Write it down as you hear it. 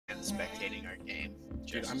spectating our game.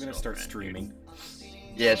 Dude, I'm gonna start streaming.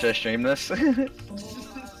 Yeah, should I stream this?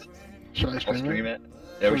 Should I I'll stream stream it? it.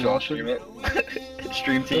 Yeah, we should all stream it.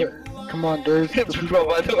 Stream team. Come on, Durs. Bro,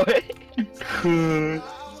 by the way.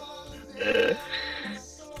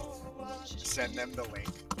 Send them the link.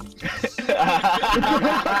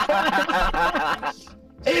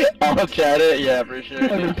 I'll chat it, yeah, for sure.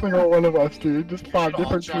 Every single one of us, dude. Just 5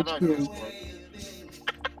 different I'll Twitch chat on viewers.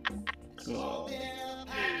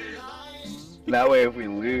 That way, if we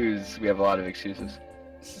lose, we have a lot of excuses.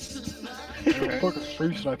 Fucking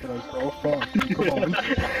stream sniping us, bro. Fuck, dude, come on.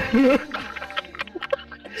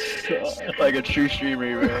 Like a true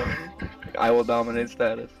streamer, bro. I will dominate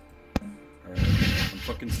status. Alright, I'm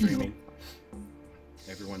fucking streaming.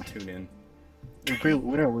 Everyone tune in. If we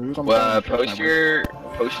win or lose, I'm Well, gonna post your,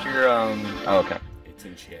 oh, okay. It's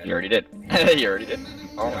in chat. You already did. You already did.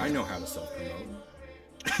 Oh, I know how to self-promote.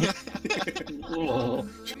 Ooh.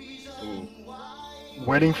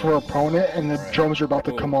 waiting for opponent, and the Alright. drums are about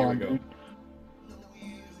to Oh, come here we on, go. dude.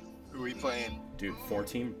 Who are we playing? Dude,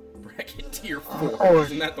 4-team bracket tier 4. Oh.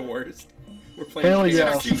 Isn't that the worst? We're playing Hell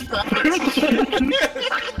yeah.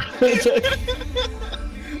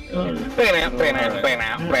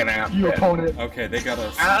 You opponent. Okay, they got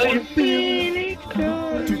us.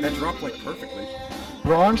 Dude, that dropped like perfectly.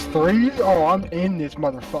 Bronze 3? Oh, I'm in this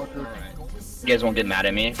motherfucker. Alright. You guys won't get mad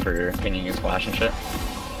at me for pinging his flash and shit?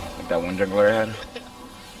 Like that one jungler had.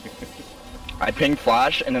 I ping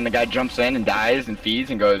flash, and then the guy jumps in and dies and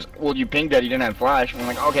feeds and goes, well, you pinged that he didn't have flash. And I'm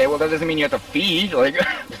like, okay, well, that doesn't mean you have to feed. Like,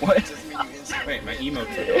 what? Doesn't mean you instantly. Wait, my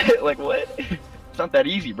emotes. Like, what? It's not that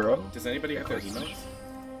easy, bro. Does anybody have their emotes?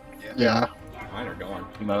 Yeah. Mine are gone.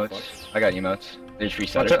 Emotes. I got emotes. They just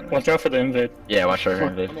reset Watch or out, something. watch out for the invade. Yeah, watch out for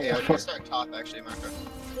invade. I'm a Yeah, we warrior. can start top actually, Marco.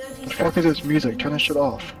 What the fuck is this music? Turn this shit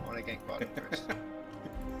off. I wanna gank bottom first.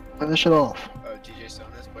 Turn this shit off. Oh, DJ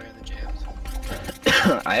Sona's playing the jams.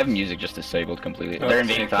 I have music just disabled completely. Oh, They're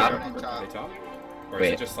invading top. They're on Are top. they top? Or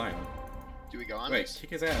Wait. is it just Sion? Do we go on? Wait,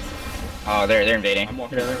 kick his ass. Oh, they're invading. I'm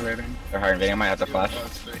walking. Yeah, they're waiting. They're hard invading. I might have to flash. Oh,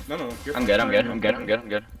 it's 3. No, no, no. You're I'm fine. good. I'm good. I'm good. I'm good. I'm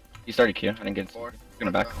good. You started Q. I didn't get. 4.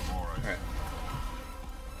 Gonna back. Alright.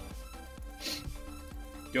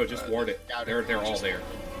 Yo, just ward it. Scout They're all just- there.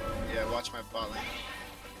 Yeah, watch my bot lane.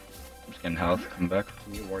 I'm just getting health. Come back.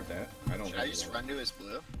 Can you ward that? I don't. Should I just run to his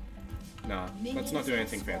blue? Nah, let's not do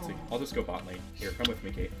anything fancy. I'll just go bot lane. Here, come with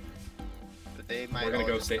me, Kate. But they might We're gonna all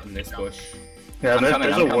go just sit come in this jump. bush. Yeah, I'm there's coming.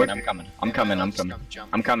 a I'm coming. ward. I'm coming. They I'm might coming. all I'm just coming. come jump.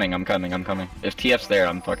 I'm coming. I'm coming. I'm coming. If TF's there,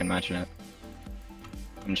 I'm fucking matching it.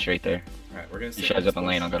 I'm straight there. Alright, we're gonna He sit shows this up in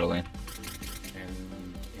lane. I'll bush go to lane.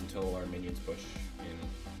 And until our minions push in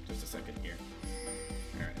just a second here.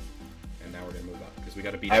 Alright. And now we're gonna move up. Because we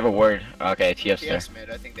gotta beat I have a word. Okay, TF's there. TS mid,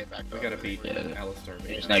 I think they backed We off. gotta beat Yeah. Alistar.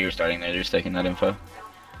 I just know you were starting there. You're just taking that info.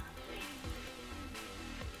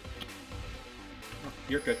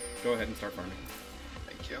 You're good. Go ahead and start farming.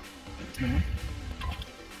 Thank you. Mhm.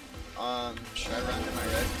 Should I run to my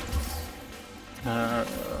red? Uh, I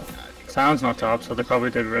think I'll Sound's not top, so they probably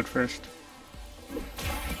did red first.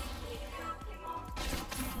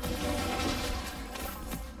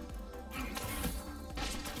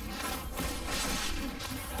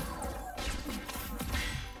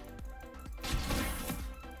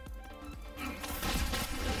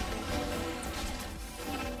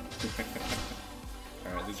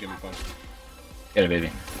 Alright, this is gonna be fun. Get it, baby.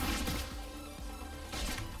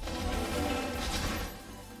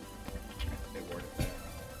 They warded that.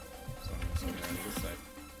 So I'm gonna swing around to this side.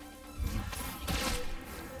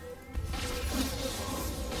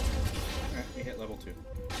 Alright, we hit level 2.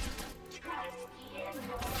 Ow,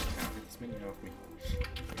 get this minion off me.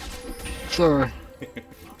 Sorry.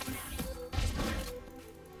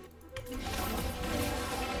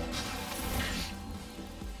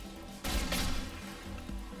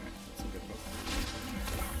 Alright, that's some good poke.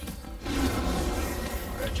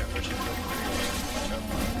 red jump pushing. Watch out.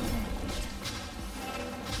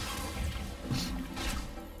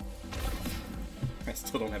 I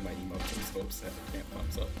still don't have my emotes. I'm so upset. I can't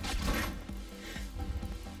thumbs up.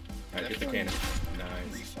 Alright, get the cannon.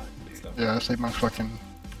 Nice. Refund, Good dude. stuff. Yeah, I saved my fucking.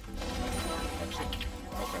 Actually,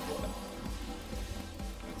 I'll try to hold that.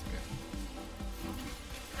 That's okay.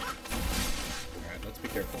 Alright, let's be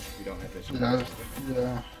careful. We don't have vision. Yeah,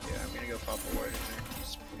 yeah. Yeah, I'm gonna go pop a ward in there.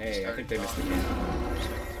 He's Hey, I think they missed the started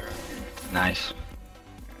cannon. Nice.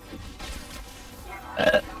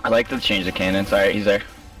 I like to change the cannons. Alright, he's there.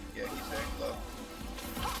 Yeah, he's there. Low.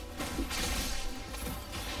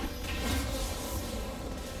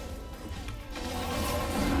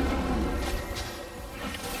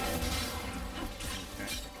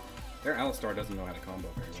 Fantastic. Their Alistar doesn't know how to combo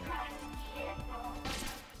very well.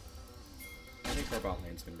 I think Our bot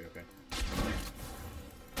lane's gonna be okay.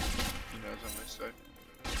 He knows on my side.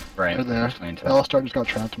 Right. They're there. Lane top. Alistar just got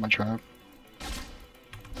trapped in my trap.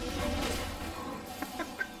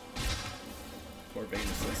 Poor Vayne is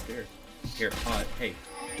so scared. Here, hey,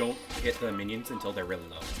 don't hit the minions until they're really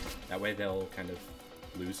low. That way they'll kind of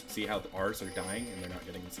lose. See how ours are dying and they're not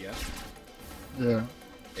getting the CS? Yeah.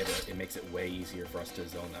 It makes it way easier for us to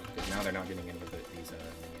zone them, because now they're not getting any of these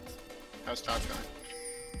minions. How's top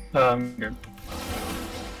going? Good.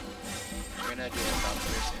 I'm gonna do a top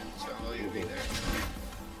very soon, so you'll be there.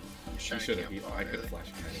 I'm just She trying to should have. camp I could really. have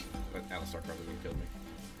flashed behind, but Alistar probably would have killed me.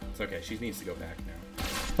 It's okay. She needs to go back now.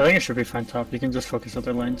 I think it should be fine top. You can just focus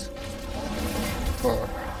other lanes. Oh.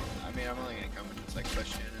 I mean, I'm only gonna come and just like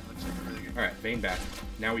push in. It looks like a really good. All right, Vayne back.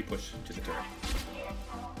 Now we push to the turret.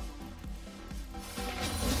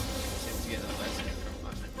 Seems to get a lesson from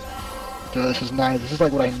Muffin. Dude, this is nice. This is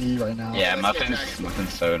like what I need right now. Yeah, Let's get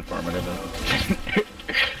Muffin's so informative.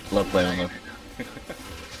 Love playing with Muffin. I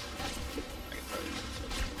can probably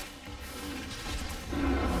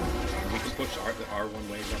do We can push our one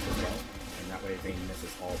wave up as well, and that way Vayne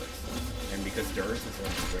misses all this. And because Durs is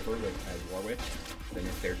on the river as Warwick, then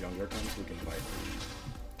if their jungler comes, we can fight.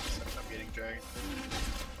 so I'm getting dragon.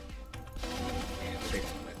 And they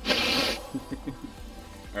don't let.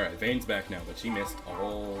 All right, Vayne's back now, but she missed a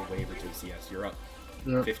whole wave or two CS. You're up.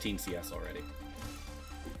 Yep. 15 CS already.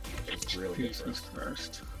 It's really good for Jesus us.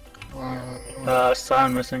 Christ. Wow.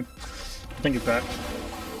 Sion missing. I think he's back.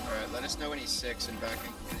 Alright, let us know when he's 6 and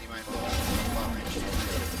backing, because he might blow up bot range.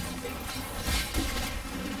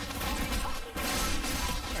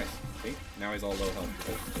 Nice. See? Now he's all low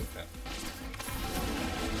health. Take that.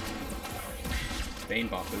 Vayne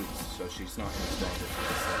bought boots, so she's not any stronger.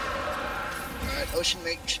 Alright, Ocean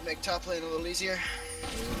should make top lane a little easier.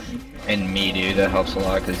 And me, dude, that helps a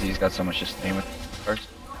lot because he's got so much sustain with first.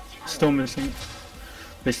 Still missing.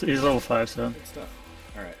 He's level 5, so. Good stuff.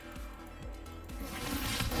 Alright.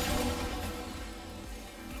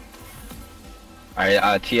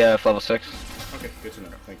 Alright, TF level 6. Okay, good to know.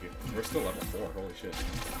 Thank you. We're still level 4. Holy shit.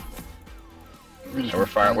 So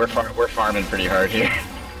we're farming pretty hard here.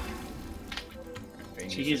 Vayne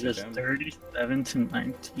Jesus, 37 to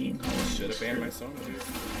 19. Holy Should have banned shit. my Sona, dude.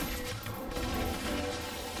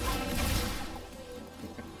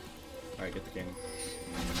 Alright, get the game.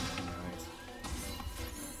 Nice.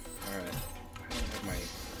 Alright. I don't have my...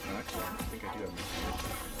 Oh, actually, I think I do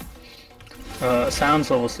have my... Sounds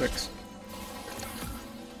level 6.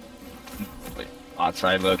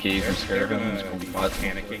 Outside low key, I'm scared They're of him. gonna be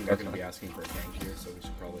panicking. They're gonna be asking for a gank here, so we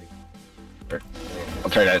should probably... I'll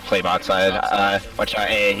try to play bot side. Watch out,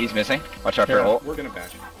 hey, he's missing. Watch out for Yeah. ult. We're gonna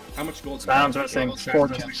back. How much gold? Sounds missing.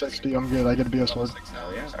 460, I'm good. I get a BS sword.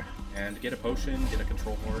 Hell yeah. And get a potion, get a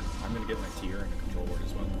control ward. I'm gonna get my tier and a control ward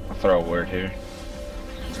as well. I'll throw a word here.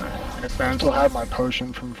 Yeah, I Sounds still have my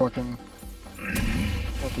potion from fucking.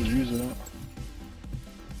 What to use it?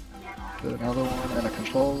 Get another one and a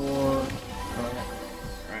control ward.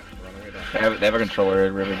 Alright, we're on our way back. They have a controller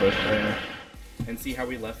at River Bush right now. And see how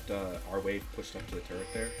we left our wave pushed up to the turret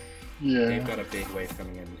there? Yeah. They've got a big wave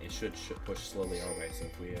coming in. It should push slowly our way. So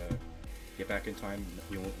if we get back in time,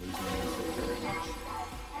 we won't lose minions to the turret much.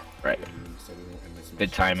 Right. So we won't miss much.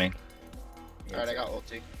 Good timing. Alright, I got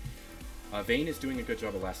ulti. Vayne is doing a good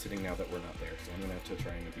job of last hitting now that we're not there. So I'm gonna have to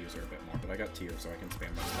try and abuse her a bit more. But I got tier, so I can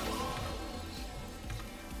spam my stuff.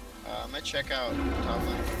 I'm gonna check out top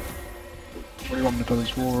lane What do you want me to put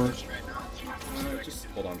this ward? just right now. Just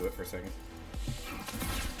hold on to it for a second.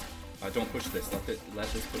 Don't push this. Let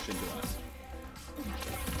this push into us.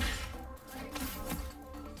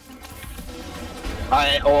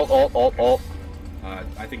 Ult.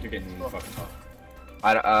 I think you're getting fucked up.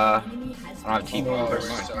 I don't have TP. Oh, never we're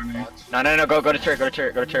mind. so fucked. No, go to turret, go to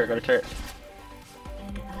turret, go to turret, go to turret.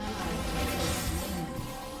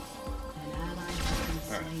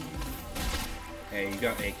 Alright. Hey, you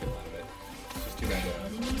got a kill out of it. It's just too bad.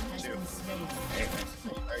 Two. Hey, nice.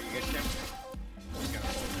 Are you good, Kim? Just gonna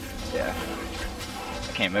hold it. Yeah.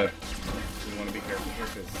 I can't move. We want to be careful here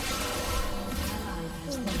because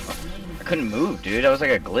I couldn't move, dude. That was like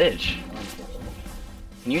a glitch.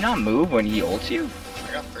 Can you not move when he ults you?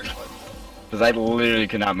 I got first blood. Because I literally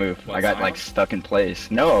could not move. What, I got Zion? like stuck in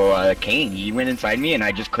place. No, Kane. He went inside me and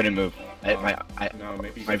I just couldn't move. no,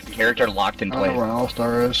 maybe My character locked in I don't know place. where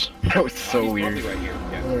Alistar is. That was so he's weird. probably right here.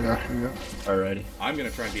 Yeah. There you go. Here you go. Alrighty. I'm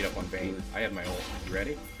gonna try and beat up on Vayne. I have my ult. You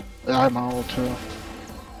ready? Yeah, I have my ult too. I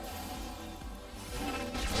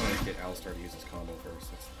want to get Alistar to use his combo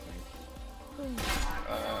first. That's the thing.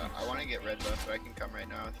 I want to get red buff, but I can come right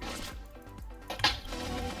now if you want to.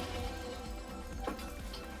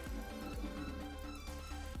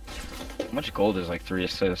 How much gold is like 3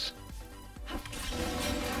 assists?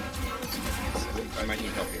 I might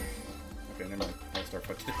need help here. Okay, never mind. I'll start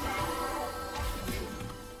fucking it.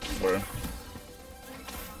 Where?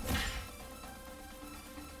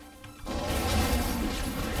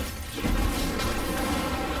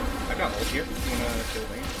 I got ult here. You wanna kill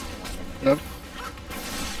Lane? Yep. Okay,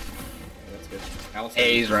 that's good. Alice.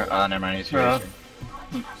 Hey, he's right. Never mind. He's here. Yeah.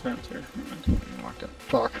 He's Sam's here. here. Locked up.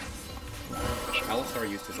 Fuck. Alistar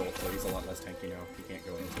used his ult, so he's a lot less tanky now. He can't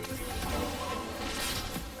go into it.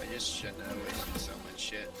 I just shouldn't have wasted so much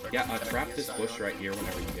shit. Yeah, trap this bush right here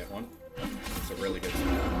whenever you get one. It's a really good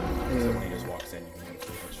spot. So when he just walks in, you can get a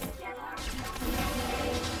free headshot.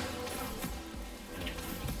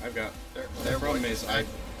 I've got... The problem is, I'd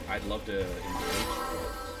love to engage, but...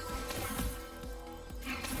 I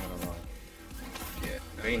don't know. Yeah,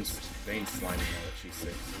 no, Vane's slimy now that she's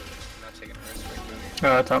 6. I'm not taking a risk right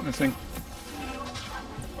now. Top missing.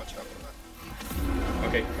 Watch out for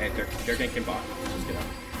Okay, hey, they're ganking bot. Just get out.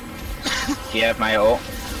 Do you have my ult?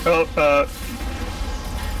 Oh,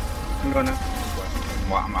 I'm going now.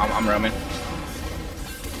 Well, I'm roaming.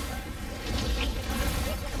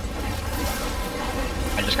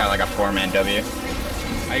 I just got like a 4-man W.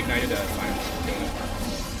 I ignited a fire.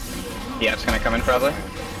 Yeah, it's gonna come in probably.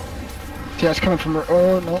 Yeah, it's coming from her.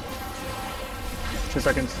 Oh, no. 2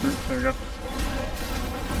 seconds. There we go.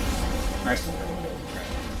 Nice.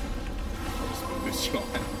 I'll just boost you all in.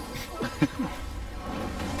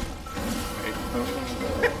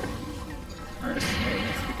 Nice. Hey,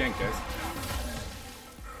 nice. Good gank, guys.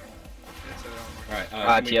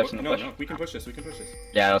 Alright, TF's in the push. No, we can push this, we can push this.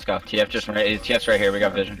 Yeah, let's go. TF's right here. We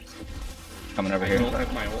got vision. Coming over I here. don't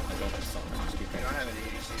have my ult, I don't have summons. Just keep I going. don't have an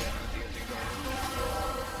ADC. I don't think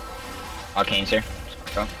it's Oh, Kane's here.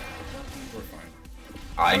 Let's go. We're fine.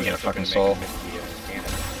 Oh, I didn't get a fucking soul.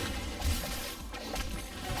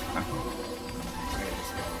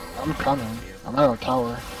 I'm coming. I'm out of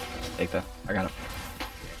tower. Take that. I got him.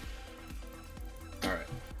 Alright,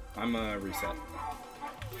 I'm reset.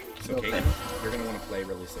 So, Okay. Kate, you're gonna want to play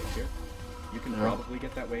really safe here. You can Yeah. probably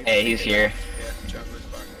get that wave. Hey, he's here. Yeah, jungler's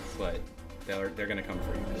back. But they're gonna come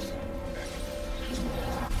for you. It's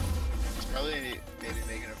probably maybe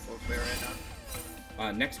making a full play right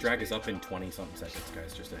now. Next drag is up in 20-something seconds,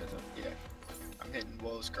 guys. Just a heads up. Yeah. I'm hitting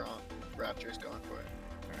Wolves, Raptors going for it.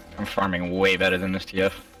 Alright, I'm farming way better than this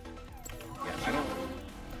TF. yeah, I don't...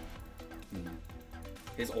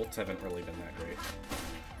 His ults haven't really been that great.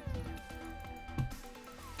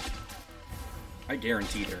 I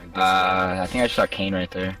guarantee they're in display. I think I just saw Kane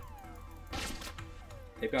right there.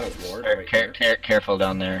 They've got a ward right there. Careful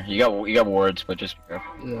down there. You got wards, but just be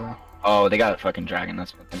careful. Yeah. Oh, they got a fucking dragon.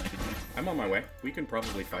 That's what they might be doing. I'm on my way. We can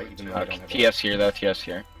probably fight even though I don't have TF's here though. TF's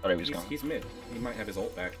here. Thought he was going. He's mid. He might have his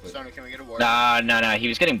ult back, but... Sona, can we get a ward? No. He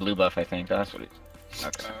was getting blue buff, I think. That's what he's.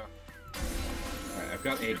 Okay. Alright, I've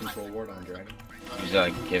got a control ward on dragon. He's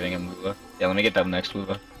giving him blue buff. Yeah, let me get that next blue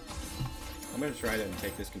buff. I'm gonna try to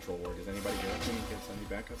take this control ward. Is anybody here with me and can send me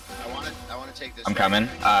backup? I wanna take this. I'm coming.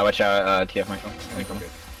 Watch out, TF Michael. Okay, good.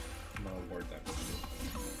 I'm gonna ward that bush too.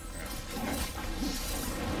 Alright.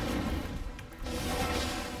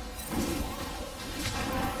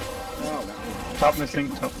 Oh, that was... Top missing.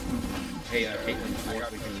 Top. Hey, Caitlin, if you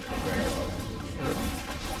want, we can drag our bow.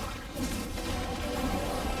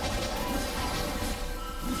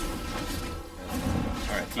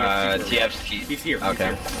 Alright, TF's He's here.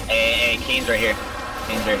 Okay. He's here. Hey, Kane's right here.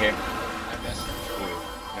 Kane's right here. I messed up.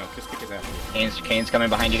 No, just kick his ass. Kane's coming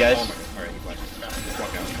behind you guys. Oh my god. Alright, he flashed. Just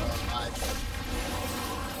walk out.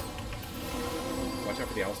 Watch out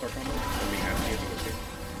for the Alistar combo. We have to get this here.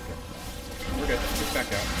 Okay. We're good. Just back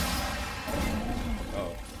out.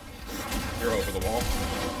 Oh. You're over the wall.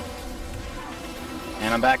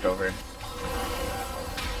 And I'm back over.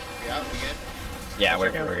 Yeah, we good? Yeah,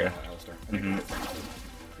 Watch we're out for, good. Alistar. Mhm.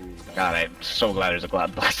 God, I'm so glad there's a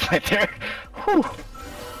Glad Blast right there. Whew.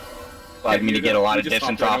 Allowed me to get a lot of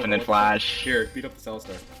distance off and then flash. Here, beat up the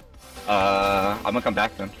Alistar. I'm gonna come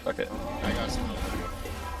back then. Fuck it. I got some.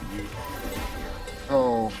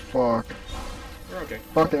 Oh, fuck. We're okay.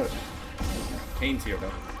 Fuck it. Kane's here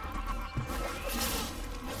though.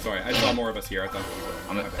 Sorry, I saw more of us here. I thought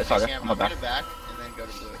we were. It's all good. Cam, I'm I'm back. gonna back and then go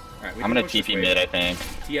to blue. Alright, we I'm can gonna push this TP wave. mid, I think.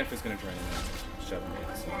 TF is gonna try and shove him in.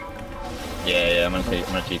 So. Yeah, I'm gonna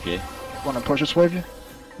TP. Wanna push this wave you?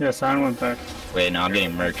 Yeah, Sign went back. Wait, no, I'm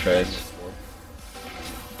getting merc tries.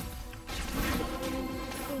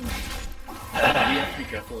 We have to be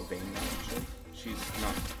careful of Bane now, actually. She's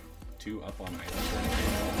not too up on items or anything.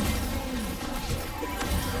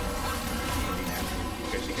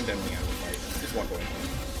 Okay, she can definitely out of the fight. Just walk away.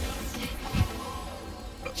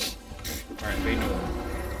 Alright, Bane no more.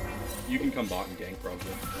 You can come bot and gank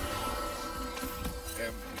probably. Yeah,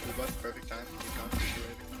 blue buff, perfect time. Keep going.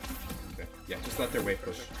 Okay. Yeah, just let their wave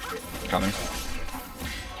push. Coming.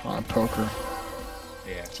 On poker.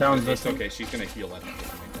 Yeah. Sounds it's good. okay. She's gonna heal at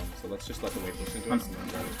so let's just let the wave push into us and then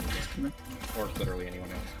grab it. Or literally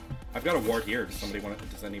anyone else. I've got a ward here. Does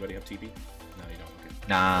anybody have TP? No, you don't. Okay.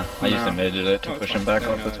 Nah, I used to midget it to Oh, push it's him fine. back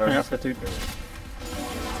Then, off the Yeah, turret. that dude. Nice.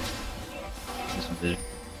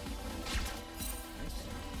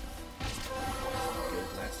 Good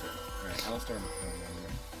last hit. Alright, Alistar. No,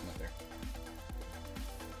 not there.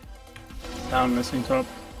 Down, missing top.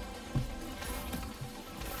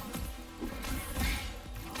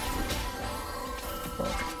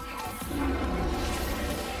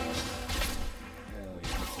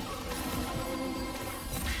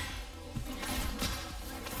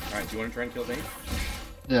 Alright, do you want to try and kill Vayne?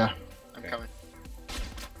 Yeah, I'm Okay. coming.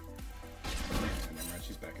 Yeah, never mind,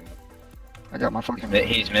 she's backing up. I got my fucking.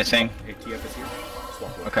 He's missing. Hey, TF is here.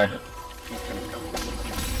 Swap away. Okay. He's coming.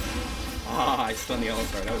 Ah, I stunned the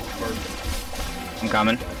Alistar. That was perfect. I'm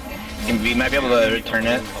coming. We might be able to return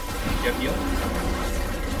it. You have heal?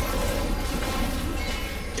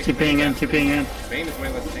 TPing in, TPing in. Vayne is way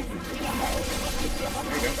less tanky.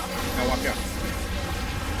 There you go. Now walk out.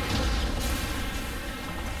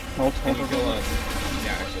 Hold, Can hold, you hold, kill hold.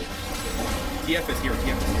 yeah, actually. TF is here.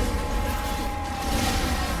 TF is here.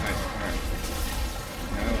 Nice. Alright.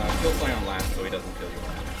 Now, kill Fly on last so he doesn't kill you.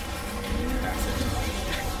 That's it.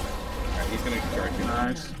 Alright, he's gonna charge you.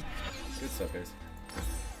 Nice. Good stuff, guys.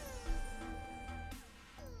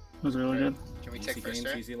 That was really good. Can we Easy take first games,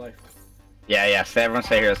 turret? easy life. Yeah, yeah. So everyone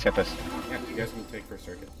stay here. Let's get this. Yeah, you guys can take first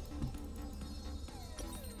circuit.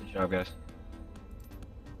 Good job, guys.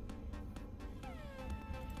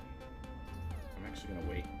 I'm actually gonna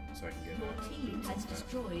wait so I can get Your team has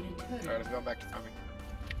destroyed a turret. Alright, I'm going back to farming.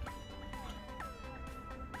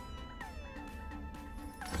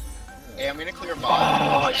 Hey, I'm gonna clear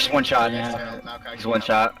bottom. Oh, just one shot. Yeah. He's one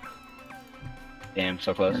shot. Damn,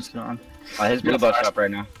 so close. It's gone. His blue buff's up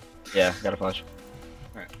right now. Yeah, got a flash.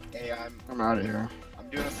 Hey, I'm out of here. I'm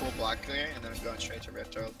doing a full block clear, and then I'm going straight to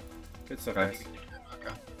red turtle. Good stuff, Okay. guys.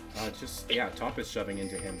 Okay. Just, yeah, top is shoving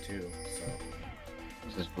into him too, so.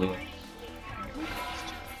 This is blue.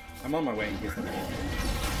 I'm on my way in case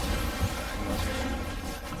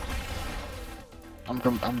I'm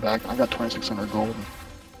I'm back. I got 2600 gold.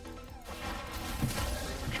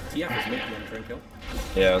 TF is mid, you wanna try and kill?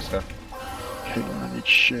 Yeah, let's go. Okay, I need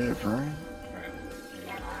shit, right? Alright.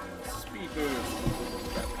 Speed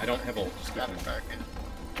boost. I don't have ult, just Grab keep the going. fire cannon.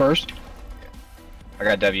 First, I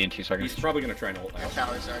got W in 2 He's seconds. probably gonna try and ult My out.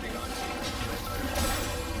 tower's already gone.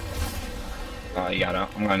 You got it.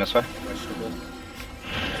 I'm going this way. Questionable.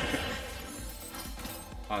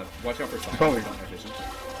 Watch out for Sion. Probably. Don't have vision.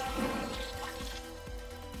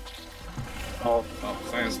 Oh, Oh,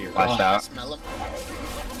 Sion's here. Flashed out. Smell him.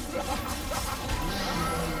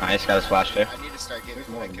 Nice, got his flash too. I need to start getting There's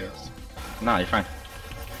more my than kills. No, you're fine.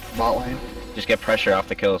 bot lane. Just get pressure off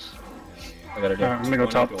the kills. I gotta do. I'm gonna go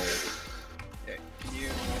top. Gold. Okay, can you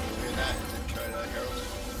clear that and then try to herald?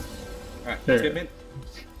 Alright, let's Here. get mid.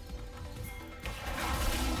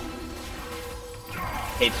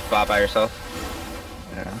 Hates spot by yourself.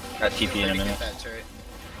 Yeah. Got TP in a Try to minute. get that turret.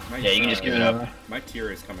 My, Yeah, you can just give it up. Yeah. My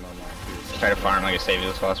tier is coming online too. Just So. try to farm like as safe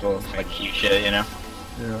as possible. It's like huge shit, you know?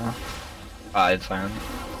 Yeah. It's fine.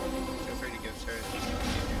 Feel free to give turret.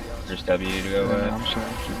 Just don't give me the There's W to go Yeah, with. I'm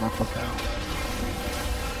sorry. Keep my fucking.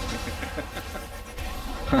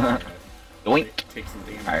 Doink. Take some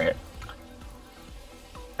damage. Alright.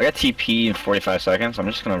 I got TP in 45 seconds. I'm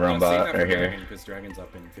just gonna run Save bot that for right here. Dragon, because Dragon's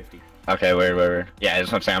up in 50. Okay, wait. Yeah,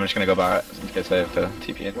 that's what I'm saying. I'm just gonna go bot because I have to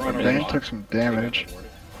TP in We're for on a our minute. way. Vayne took some damage.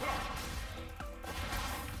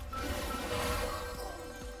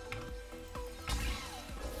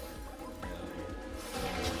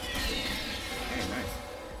 Hey,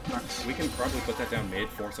 nice. nice. We can probably put that down mid,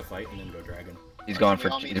 force a fight, and then go Dragon. He's going for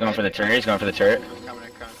the turret. He's going for the turret. I'm coming.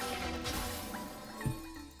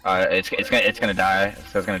 It's gonna die.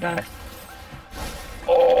 It's gonna die.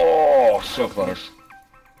 Oh, so close.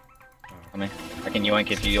 I mean, I can yoink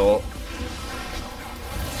if you ult.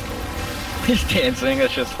 He's dancing.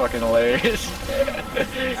 That's just fucking hilarious.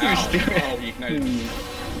 He was Ow. doing. Oh, he ignited me.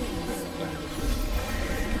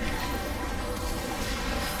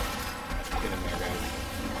 Get in there, guys.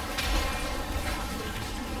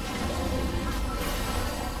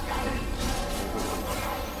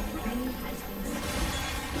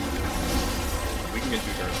 We can get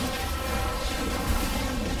 2 turrets.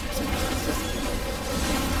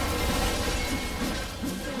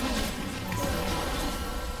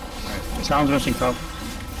 Sounds missing top.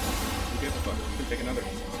 You get the fuck. You can take another.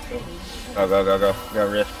 Let's go. Go, go, go, go. Go,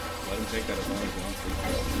 Rift. Let him take that as long as he wants to.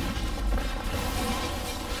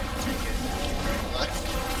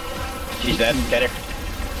 She's dead. Get her.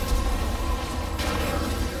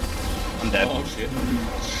 I'm dead. Oh shit.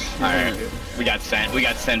 Alright. We got sent. We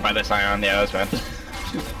got sent by the Scion. Yeah, that was bad.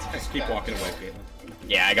 Just keep walking away, Caitlyn.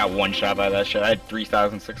 Yeah, I got one shot by that shit. I had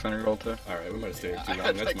 3,600 gold too. Alright, we might have stayed too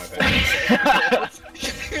long. That's my bad.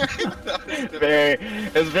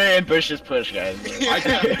 It was very ambitious push, guys.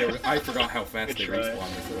 I forgot how fast they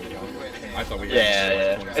respawned this early on. I thought we had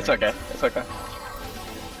Yeah. It's okay. It's okay.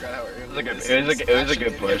 It was a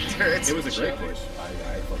good push. It was a great push.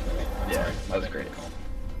 I fucked that up. Yeah, that was a great call.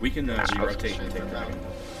 We can re-rotate and take dragon.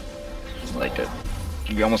 Liked it.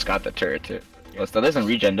 You almost got the turret too. Well, still doesn't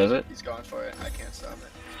regen, does it? He's going for it. I can't stop it.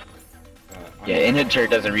 Yeah, in-hit turret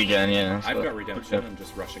doesn't regen, yeah. I've got redemption. I'm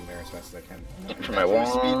just rushing there as fast as I can. Looking for my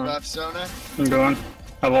Speed wall. buff, Sona. I'm going.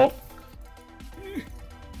 I won't.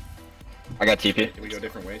 I got TP. Can we go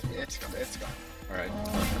different ways? It's gone. It's gone. Alright.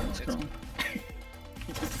 Let's go.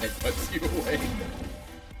 He just headbutts you away.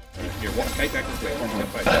 Alright, here, fight back this way.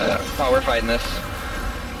 Fight. Oh, we're fighting this.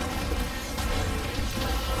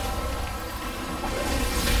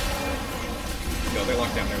 No, they're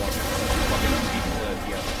locked down. Fucking beat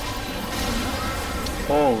the DL.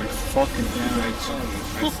 Holy fucking My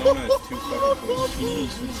damn. Sona is too fucking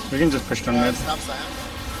close. We can just push down mid. Stop Scion.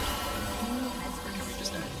 Can we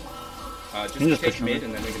just end? Just You just take push mid them.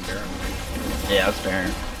 and then we can bear him. Yeah, that's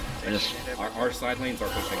fair. I just Our side lanes are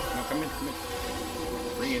pushing. No, come in.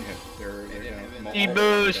 Bring in him. They're down. E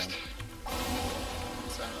boost.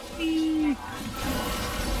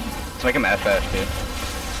 Let's make him FF, dude.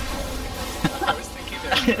 I was thinking they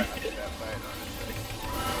were gonna have that fight,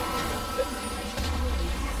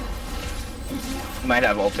 honestly. Might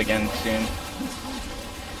have ult again soon.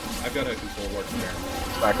 I've got a control ward to bear him.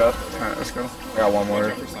 Back up. Alright, let's go. I got one Watch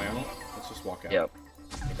more. out for Sion. Let's just walk out. Yep.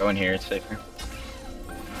 Go in here, it's safer.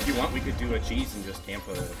 If you want, we could do a cheese and just camp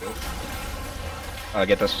a ghost.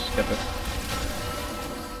 Get this, get this.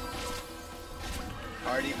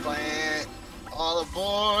 Party plant. All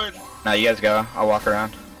aboard. Now you guys go. I'll walk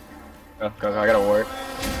around. Go, go, go. I got a ward.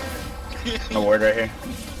 A ward right here.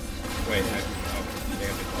 Wait,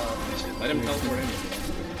 let him teleport in.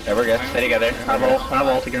 Yeah, we're good. Stay together. I have ult. I have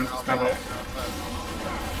ult again. I have ult.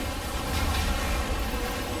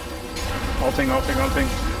 Ulting, ulting, ulting.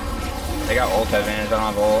 They got ult advantage. I don't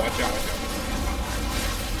have ult. Watch out, watch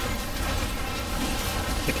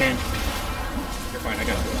out. They came. You're fine, I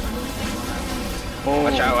got it. Oh.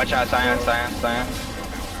 Watch out, Sion, Sion, Sion.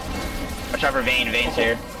 Watch out for Vayne. Vayne's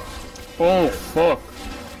here. Oh, fuck.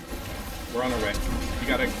 We're on our way. You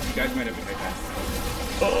guys might have to take that.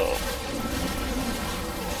 Oh.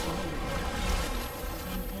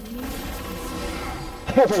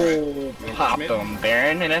 Popped them.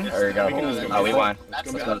 Baron and then? Or go? We can just go. Oh, we won.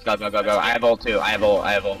 Let's Let's go. go, go, go, go. I have ult too. I have ult.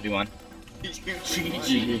 We won.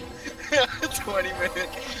 GG. 20-minute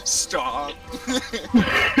stop.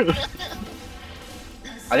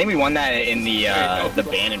 I think we won that in the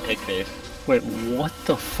ban and pick phase. Wait, what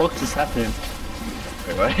the fuck just happened?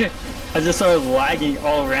 Wait, what? I just started lagging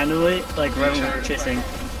all randomly, like right when we were chasing.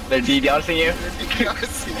 They're DDoSing you? Yo,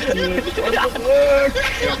 just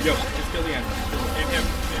kill the end.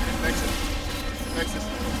 Nexus. Nexus.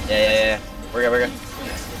 Yeah. We're good, we're good.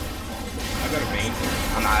 I've got a vein.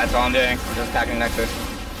 I'm not, that's all I'm doing. I'm just attacking Nexus.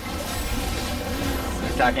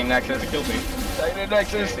 Attacking Nexus. I killed me. Attacking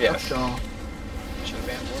Nexus, yes. Should have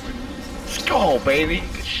banned forward. Let's go, baby.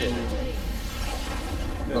 Good shit.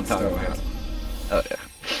 Don't talk about it. Oh, yeah.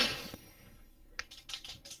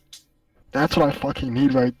 That's what I fucking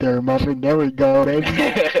need right there, Muffin. There we go, baby.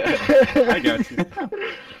 I got you.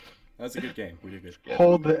 That was a good game. We did good.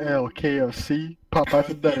 Hold the L, KFC. Popeye's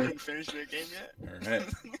is better. Didn't finish their game yet? Alright.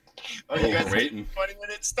 Oh, you guys we're waiting.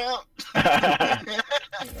 20-minute stop.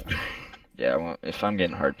 Yeah, well, if I'm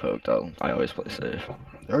getting hard poked, I always play safe.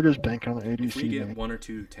 They're just banking on the If we ADC, get man. 1 or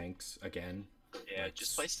 2 tanks again, Yeah, like,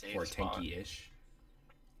 just play safe. or Spawn. tanky-ish,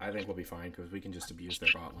 I think we'll be fine because we can just abuse their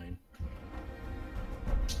bot lane.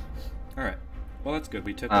 Alright. Well, that's good.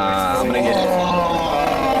 We took I'm gonna get it.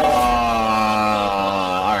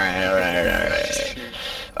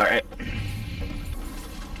 Alright.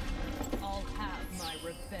 I'll have my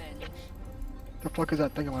revenge. The fuck is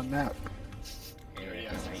that thing on my map?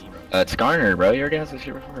 It's Garner, bro. You already asked this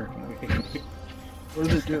shit before. What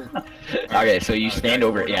does it do? Okay, so you stand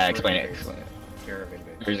over. Yeah, explain it. Caravan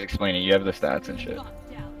base. Here's explaining. You have the stats and shit.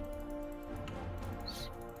 Locked down.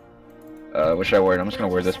 What should I word? I'm just gonna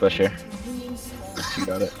word this bush here. You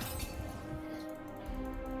got it.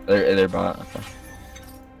 They're bot. Okay.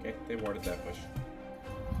 Okay, they warded that push.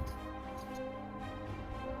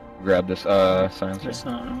 Grab this silencer. Just,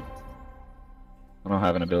 I don't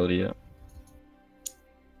have an ability yet.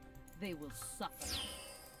 They will suffer.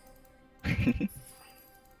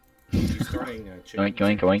 You starting Yoink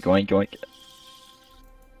yoink yoink yoink yoink.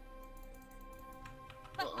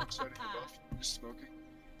 Well, I'm starting to buff. Just smoking.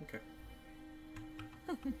 Okay.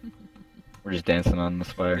 We're just dancing on the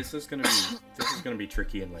spire. This is gonna be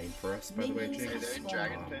tricky in lane for us, by the way, Hey, Jake. they're in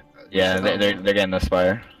Dragon Pit. Yeah, they're getting the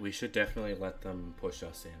spire. We should definitely let them push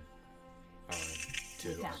us in to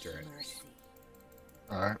our Without turret. mercy.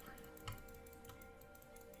 Alright.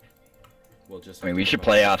 We'll just. I mean, we should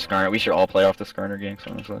play off Skarner. We should all play off the Skarner ganks,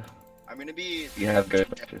 honestly. I'm gonna be You have good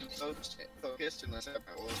matches. focused unless I have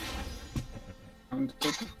my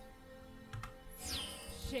ulti.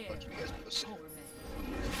 Share Fuck you guys both. torment.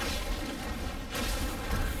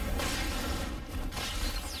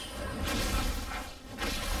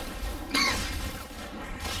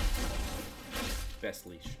 Best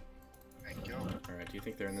leash. Thank you. Alright, do you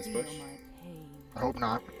think they're in this Feel bush? my pain. I hope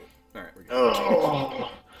not. Alright, we're good.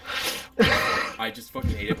 Oh, I just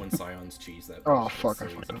fucking hate it when Scions cheese that. Oh, bush. It's fuck, so I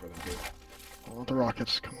easy fucked up. for them to. oh, the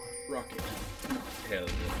rockets, come on. Rocket. Hell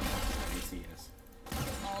yeah. BCS.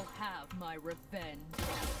 I'll have my revenge.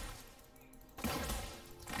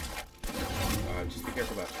 Just be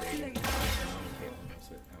careful about trading. Caitlyn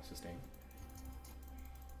now sustain.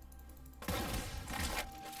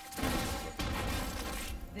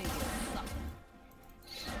 They will suffer.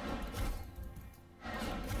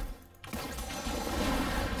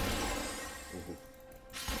 Ooh.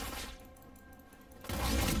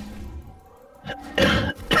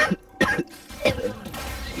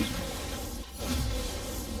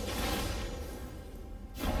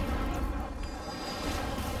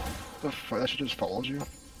 The fuck, that shit just follows you.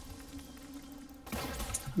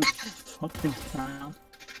 fucking sound.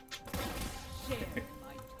 Share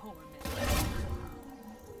my torment.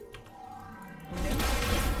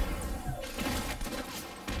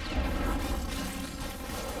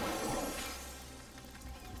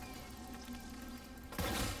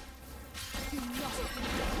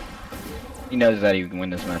 He knows that he can win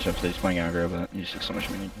this matchup, so he's playing aggro, but he just took so much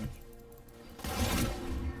money.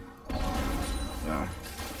 No. I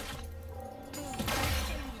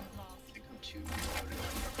think I'm too loaded.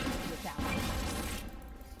 Without I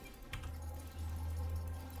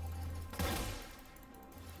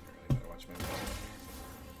really gotta watch my mouth.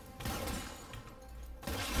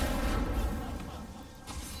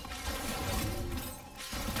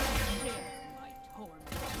 share my torment.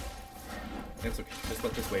 It's okay. Just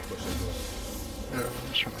let this wave push into it. Yeah, I'm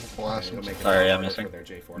just trying to blast It'll it. make it Sorry, I'm harder missing. for their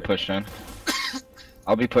J4 to Pushed in.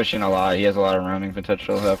 I'll be pushing a lot. He has a lot of roaming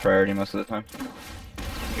potential. He'll have priority most of the time.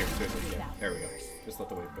 Here, good, yeah. There we go. Just let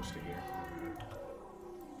the wave push to here.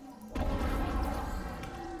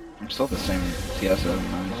 I'm still the same CS as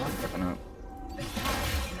him. I'm just fucking up.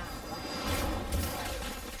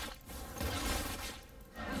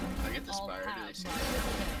 I get the I'll spire. Do they have see my that?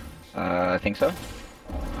 revenge. I think so.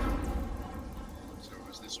 So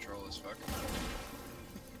was this troll as fuck?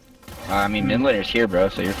 I mean, mid laner's here, bro,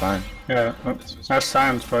 so you're fine. Yeah, oh, that's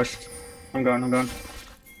Simon's first. I'm going. I'm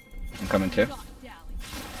coming too. Not dally.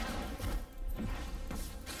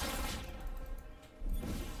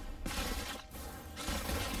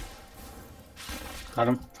 Got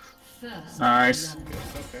him. Nice. Good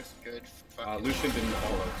stuff, guys. Good. Fucking Lucian didn't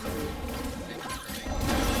follow, so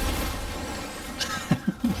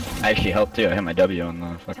I actually helped too. I hit my W on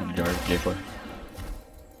the fucking guard J4.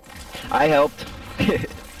 I helped.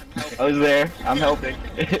 I was there. I'm helping.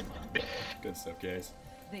 good stuff, guys.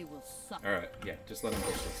 They will suffer. Alright, yeah, just let him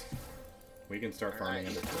push this. We can start farming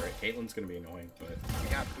under turret. Caitlyn's gonna be annoying, but We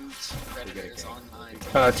got boots. Predator is game. online.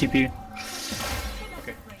 TP.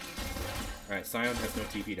 okay. Alright, Scion has no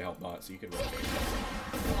TP to help bot, so you could rotate.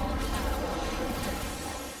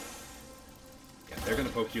 Yeah, they're gonna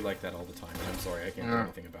poke you like that all the time, and I'm sorry, I can't do Yeah.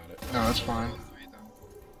 anything about it. No, that's fine. All three,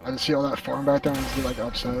 though. I just see all that farm back there and just get like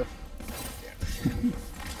upset. Yeah.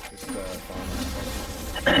 Just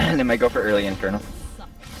farm. They might go for early Infernal.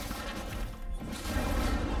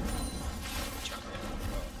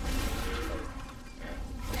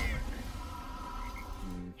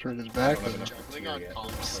 Turret is back. I don't have enough Juggling material on yet,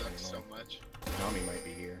 comms it's sucks fucking so annoying. much. Nami might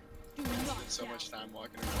be here. Do I not spend so dally. much time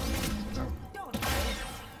walking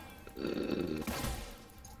around.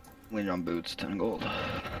 Win on boots, 10 gold.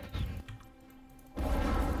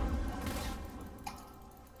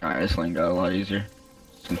 Alright, this lane got a lot easier.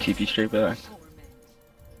 Some TP straight back. Torment.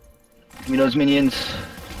 Give me those minions.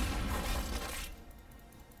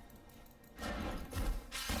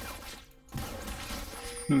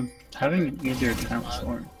 Having an easier time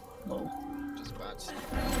scoring. Whoa. Just bots.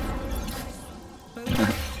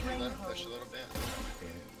 push a little bit.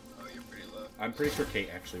 Oh, you're pretty low. I'm pretty sure Kate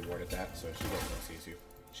actually warded that, so she definitely sees you.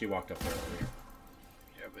 She walked up there earlier.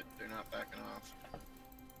 Yeah, but they're not backing off.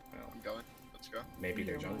 Well, I'm going. Let's go. maybe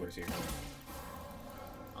their jungler's here.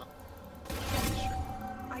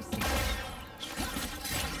 I see.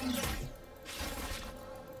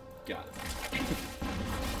 Got it.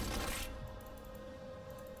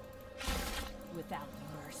 Without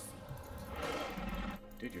mercy.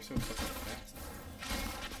 Dude, you're so fucking fast.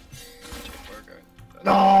 J4 guard.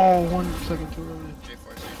 No, 1 second too early.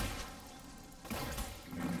 J4's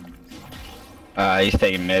here. He's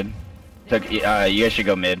taking mid. You guys should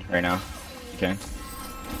go mid right now. You can.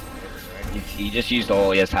 He just used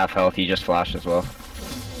ult. He has half health. He just flashed as well.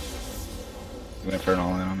 He went for an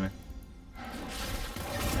all-in on me.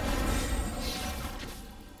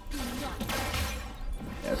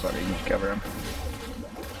 Yeah, sorry, you can just cover him.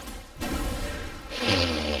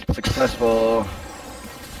 Successful.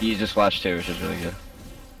 He used his flash too, which is really good.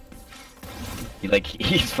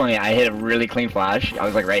 He's funny, I hit a really clean flash. I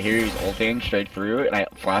was like right here, he was ulting straight through, and I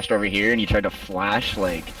flashed over here, and he tried to flash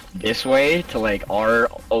like this way to like R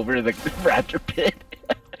over the raptor pit.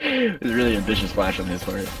 It was a really ambitious flash on his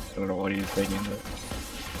part. I don't know what he was thinking,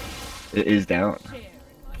 but it is down. Share in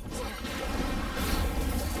my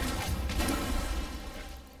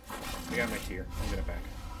I got my tier. I'm gonna back.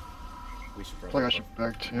 We should I probably. feel like I should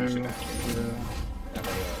back too. We should back. Yeah. That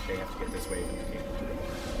way they have to get this wave and they can't.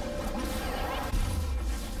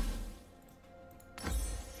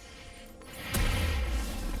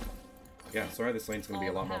 Yeah, sorry this lane's gonna be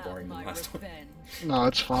a lot more boring than the last one. No,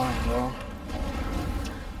 it's fine, bro.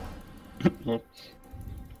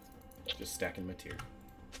 Just stacking my tier.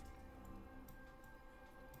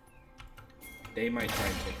 They might try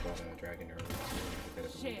and take that dragon early too, a bit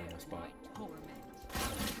of a lead Share on the spot. my torment.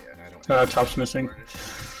 And I don't Top's missing.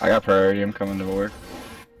 I got priority, I'm coming to board.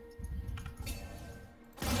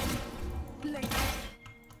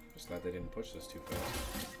 just glad they didn't push this too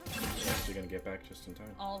fast. They're actually gonna get back just in time.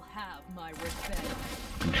 I'll have my revenge.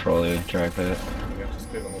 Control it, try to put it. We got just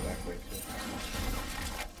clear the whole back wave too.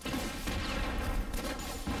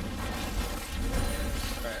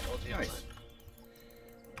 Alright, ulti Nice.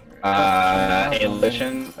 Hey,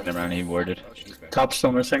 lotion. Never mind, he warded. He's back. Top's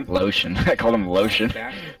still missing. Lotion. I called him lotion.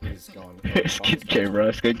 Back is gone. Skincare, bro.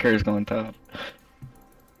 Skincare's going top.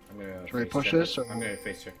 I'm gonna Should we face push check this, it. or- I'm gonna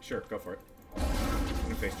face check. Sure, go for it. I'm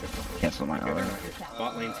gonna face check. Go for it. Cancel my Okay, they're aura. not here.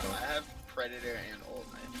 Bot lane's gone. I have Predator and Old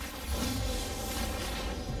Knife.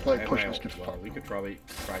 I feel I like have push my this ult gets as well. fucked. We could probably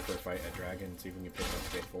try for a fight at Dragon and see if we can pick up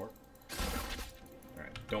stage 4.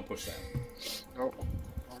 Alright, don't push that. Nope.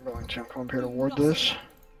 I'm going to come here to ward this.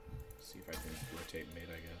 See if I can rotate mid,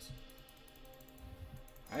 I guess.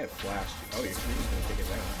 I have flash. Oh, you're just gonna take it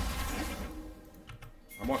down.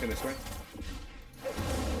 I'm walking this way.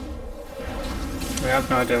 We have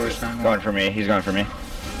no idea where he's going. Going for me. He's going for me.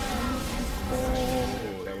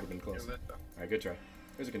 Oh, that would have been close. Alright, good try.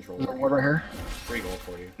 There's a control Is there ward. ward right here? Free gold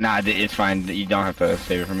for you. Nah, it's fine. You don't have to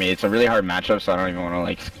save it for me. It's a really hard matchup, so I don't even want to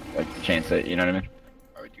like chance it. You know what I mean?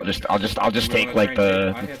 Or would you I'll just You take wanna like try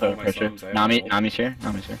and the take- I have all my pressure. sums, I have my ult. Nami's here.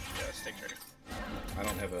 Nami's here. Yeah, stick trigger. I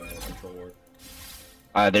don't have a control ward.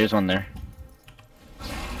 There's one there.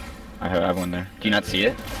 I have one there. Do you not see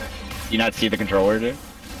it? Do you not see the controller, dude?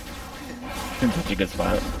 It's such a good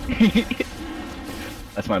spot.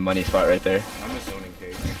 That's my money spot right there. I'm a zoning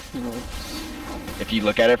cage. If you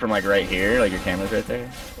look at it from like right here, like your camera's right there.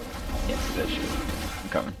 Can't see that shit. I'm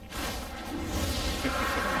coming.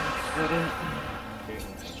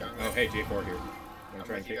 Oh, hey, J4 here. Wanna I'm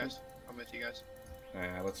try and with you kick him? guys. I'm with you guys.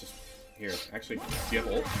 Let's just... Here, actually, do you have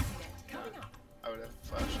ult? I would have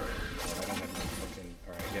flash right. Oh, I don't have no fucking...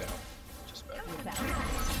 Alright, get out. Just back.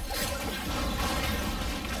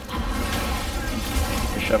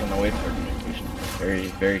 You're shoving away for communication. Very,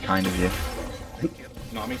 very kind of you.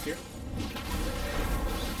 Nami's here?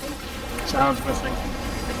 Sounds missing.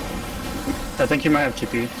 I think he might have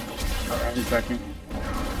TP. Alright, he's backing.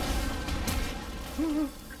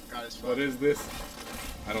 God is What fun. is this?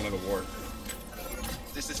 I don't have a ward.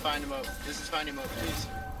 This is fine emote. This is fine emote, please.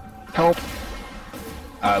 Help.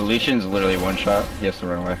 Lucian's literally one shot. He has to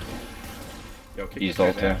run away. Yo, kick He's this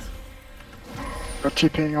guy's ulting. ass. Go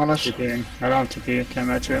TPing on us. TPing. I don't have TP. Can't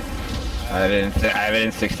match it. I have it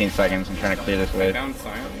in 16 seconds. I'm trying to clear this I wave. found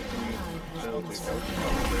Sion.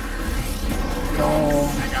 No.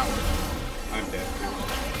 I'm dead.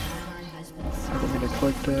 I didn't mean to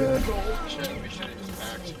click that. We should have just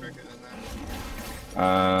backed quicker than that.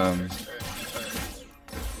 Um,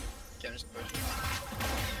 Can't just push.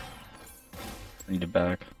 I need to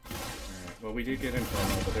back. Alright, well, we did get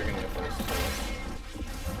Inferno, but they're gonna get first.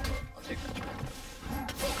 I'll take that trigger.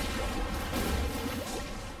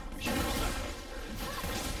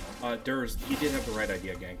 Durs, he did have the right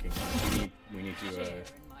idea ganking. We need to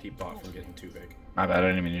keep bot from getting too big. My bad, I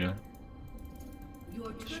didn't even do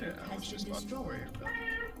that. Shit, I was just about to worry about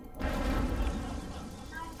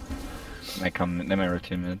They might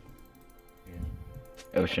rotate mid.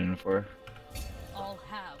 Yeah. Ocean for. I'll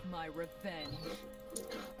have my revenge. This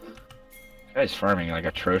guy's farming like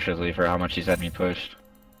atrociously for how much he's had me pushed.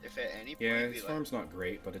 If at any point Yeah, we his like, farm's not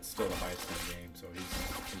great, but it's still the highest in the game, so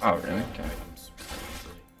he's Oh, really? Okay. Items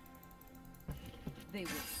easily. They will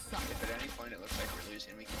suck. if at any point it looks like we're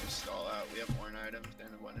losing, we can just stall out. We have more items than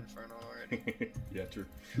one Infernal already. Yeah, true.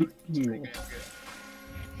 It's pretty damn good.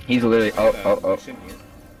 He's literally. Oh. Lucian here.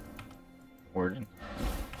 Warden.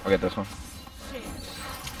 I'll get this one.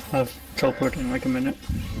 I've teleport in like a minute.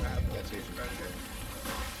 That's Asian Predator.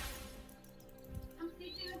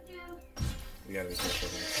 We gotta be careful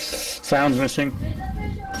here. Sound's missing.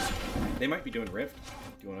 They might be doing Rift.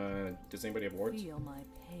 Do you wanna... Does anybody have wards? Feel my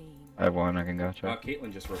pain. I have one. I can go check.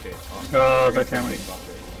 Caitlyn just rotated top. Oh, They're that gonna can't take wait. top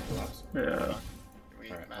right. Collapse. Yeah. Can we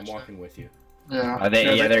Alright, match I'm walking with you. Yeah. Are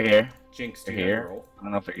they? Yeah, they're here. Jinx, They're do you have a here. roll? I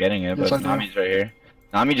don't know if they're getting it, Yes, but I do. Nami's right here.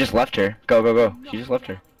 Nami just left her. Go, go, go. She just left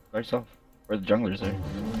her. By herself. Where the junglers there.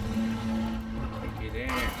 Take it in.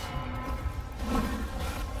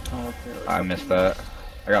 Oh, okay. I missed that.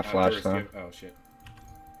 I got flash Durs, though. Oh shit.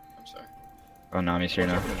 I'm sorry. Oh, Nami's here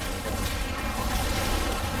now.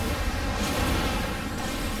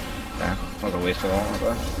 Yeah, that was a waste of all of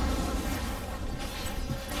that.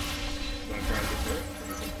 You wanna try and get through it? Or do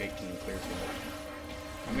you think Kate can clear too much?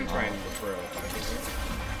 I'm gonna try and refer a fight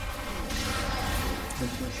here.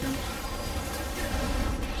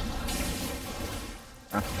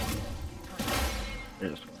 Ah.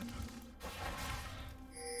 There's one.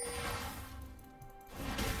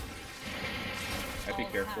 I'd be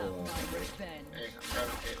careful. I'll have my Right. revenge. Hey, I'm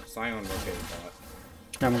grabbing Caitlyn. Scion rotated bot.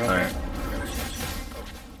 I'm going. Alright.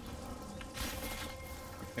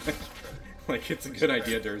 Like, it's a good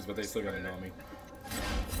idea, Durs, but they still got a Nami.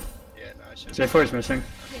 Yeah, no, I should. J4 is missing.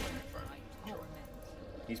 My torment.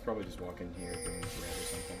 He's probably just walking here, bringing his red or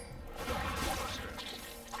something.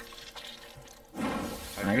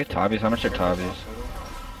 Can I get Tabbies? How much are Tabbies?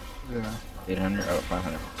 Yeah. 800? Oh,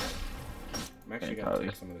 500. I'm actually Okay, gonna Tabby.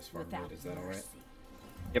 take some of this farm Without wood, is that alright? mercy.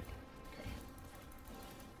 Yep.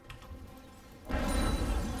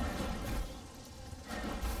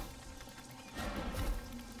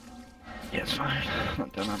 Yeah, it's fine.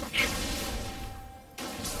 Not done that much.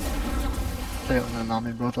 Caitlyn and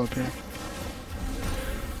Nami both up here.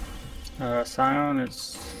 Scion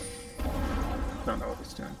is. Don't know what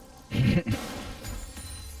he's doing.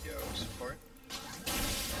 Yo, support.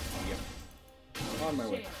 Yep. I'm on my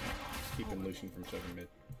way. Keeping Lucian from shoving mid.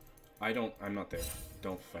 I'm not there.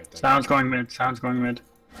 Don't fight that. Sound's going mid. Sound's going mid.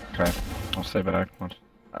 Okay. I'll stay back.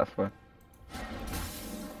 That's what.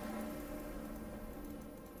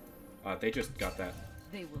 They just got that.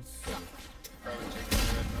 They will suck. Probably taking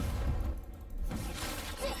the red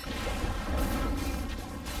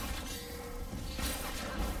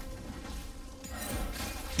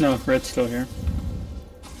No, red's still here.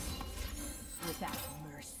 Without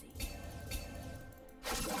mercy.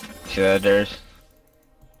 See that, Durs?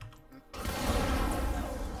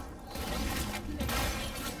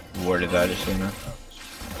 Warded that, just so you know.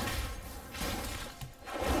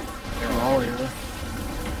 They're all here. Oh,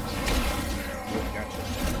 gotcha.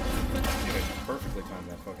 You guys perfectly timed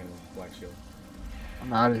that fucking black shield.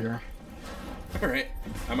 I'm out of here. Alright.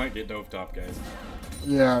 I might get dove top, guys.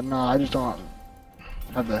 Yeah, no, I just don't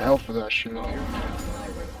have the health for that shit. Oh, you're My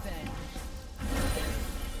revenge.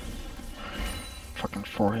 Fucking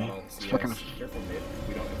 40. well, It's CS. fucking. Careful mid.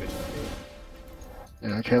 We don't have vision on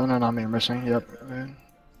mid. Yeah, Caitlyn and Nami are missing. Yep, man.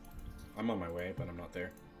 I'm on my way, but I'm not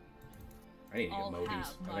there. I need to get I'll Modis.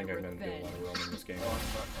 have I my think I'm gonna do a lot of revenge. roaming this game.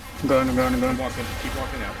 I'm going, I'm going, I'm going. Keep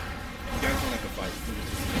walking out. You guys don't have to fight.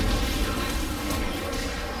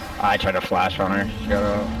 I tried to flash on her. She got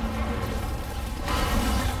out.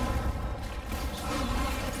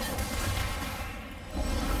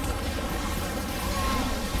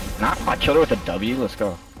 Nah, I killed her with a W. Let's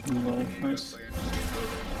go. Nice.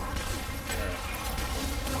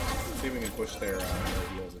 See if we can push their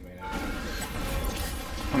heals advantage.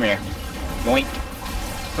 Come here. Yoink.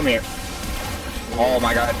 Come here. Oh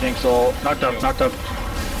my god, Jinx ult. Knocked up, knocked up.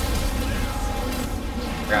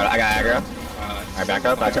 I got aggro. Alright, back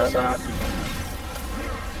up, back up.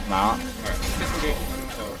 Mount. Alright, disengage.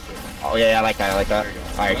 Oh shit. Oh yeah, I like that, I like that. There you go.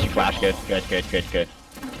 Alright, she flashed good. Good.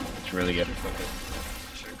 It's really good. Just like this.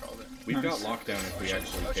 Should have called it. We've got lockdown if we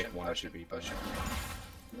actually pick one or two Potion, people. potion.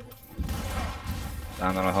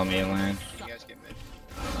 Down that'll help me in land. You guys get mid.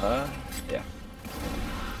 Yeah.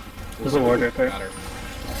 There's a ward right there. Got her.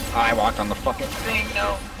 I walked on the fucking thing,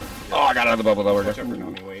 no. Oh, I got out of the bubble though, we're Watch out good. for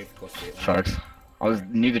Nami wave plus Caitlyn. Sucks. I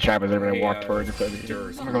knew the trap was there, but I Hey, walked towards it.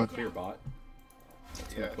 Durs, I'm gonna go. clear bot.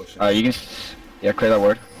 It's gonna Yeah. push in. You can, yeah, clear that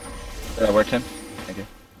word. Clear that word, Tim. Thank you.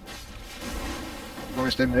 Want me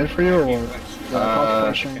to stay mid for you or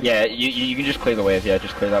what? Yeah, you can just clear the wave. Yeah,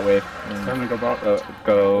 just clear that wave. I'm gonna go back.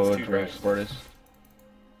 Go That's too to where right. support is.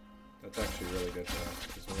 That's actually really good for us,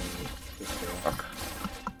 because we're gonna need this girl. Fuck.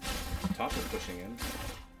 Top is pushing in.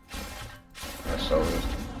 That's so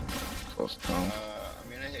close to home. I'm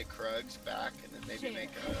gonna hit Krug's back and then maybe make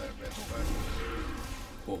a red spot.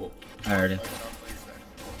 Whoa. I already.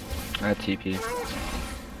 I had TP.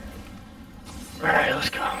 Alright, let's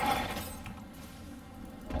go.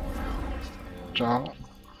 Job.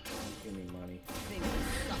 Give me money. They will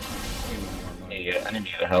suffer. Give me more money. Yeah, I need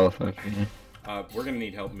to get health. Okay. We're gonna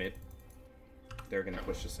need help mid. They're gonna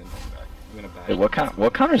push us in. I'm gonna back. Wait,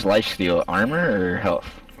 what counters lifesteal? Armor or health?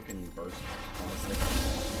 Fucking burst,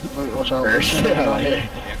 honestly. Wait, watch out. Burst. Yeah,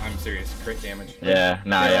 I'm serious. Crit damage. Yeah,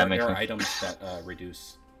 nah, There yeah, are, makes there are sense. items that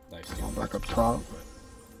reduce lifesteal. I'm back up top.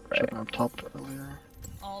 Right. Should've been up top earlier.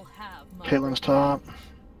 All have my Caitlyn's top.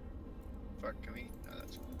 Fuck, can we? No,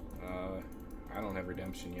 that's I don't have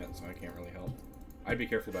redemption yet, so I can't really help. I'd be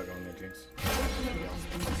careful about going there, Jinx. has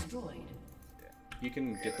been destroyed. You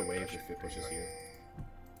can get the wave if it pushes here.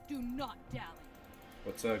 Do not dally.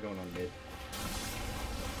 What's going on mid?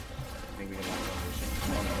 I think we can lock down Lucian.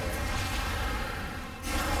 Oh no.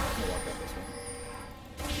 I'm gonna walk up this one.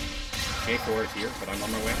 K4 is here, but I'm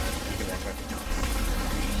on my way. You can walk back.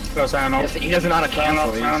 Go Sona. He doesn't know how to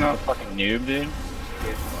cancel. He's I don't know. a fucking noob, dude.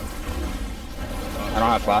 Get fucked. I don't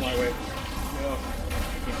have flash. On my way. No.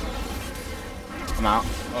 I'm out.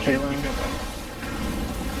 Oh, Caitlyn. you feel bad.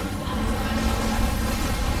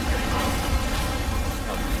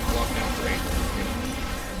 Walk down for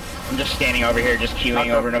 8. I'm just standing over here, just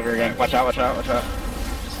queuing over and over again. Watch out, watch out, watch out.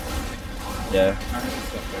 Yeah.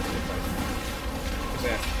 What's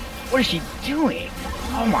that? What is she doing?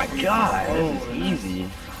 Oh my god, this is easy.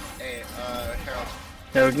 Hey, Harold.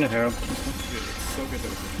 Yeah, we can get Harold. Dude, it's so good that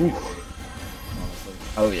we can honestly.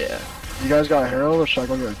 Oh yeah. You guys got Herald or should I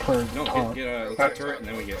go get a clear No, top? let's get turret and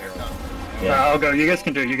then we get Herald. Yeah. I'll go. You guys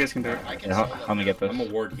can do it. You guys can do it. I can Yeah, solo help me get this. I'm a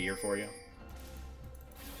ward here for you.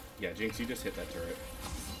 Yeah, Jinx, you just hit that turret.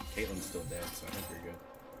 Caitlyn's still dead, so I think you're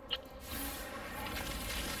good.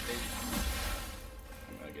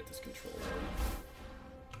 I'm gonna get this control.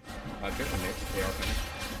 Careful, Nick. They are finished.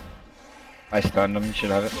 I stunned him, you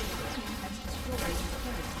should have it.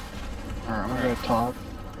 Alright, I'm gonna go top.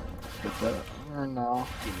 Get that. Or no.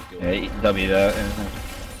 Give me Yeah, W that.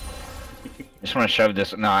 Just want to shove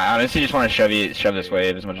this. No, I honestly just want to shove this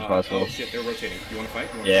wave as much as possible. Oh shit, they're rotating. You wanna fight?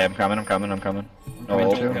 Yeah, I'm coming, I'm coming, I'm coming. No Don't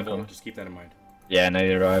ult, have I'm ult, coming. just keep that in mind. Yeah,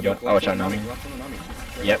 neither do I, Yo, but I'll watch out Nami. left on the Nami.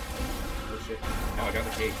 Yep. Oh shit. Oh, I got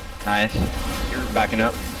the cage. Nice. Backing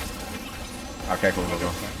up. Okay, cool,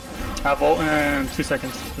 cool. Have ult in 2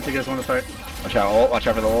 seconds if you guys want to fight. Watch out, ult, watch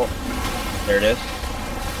out for the ult. There it is.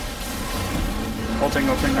 Ulting,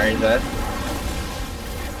 ulting. Alright, he's dead.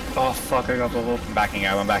 Oh fuck, I got bubbled. I'm backing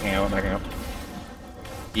out, I'm backing out, I'm backing up.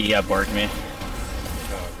 He borked me.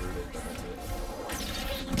 Rooted,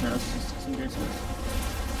 but that's it. Yeah, some good stuff.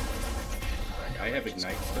 I have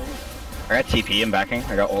ignite still. I got TP, I'm backing.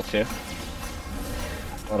 I got ult too.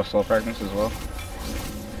 A lot of soul fragments as well.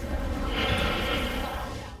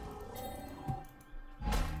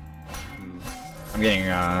 I'm getting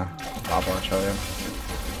top watch out here.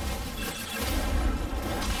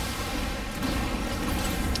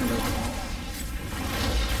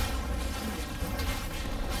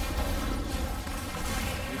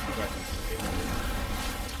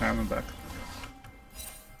 I'm back.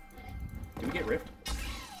 Did we get ripped?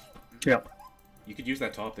 Yeah. You could use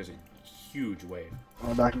that top. There's a huge wave. I'm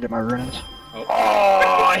gonna back and get my runes. Oh,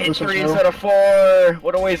 Oh, I hit This is 3 new. instead of 4!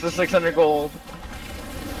 What a waste of 600 gold.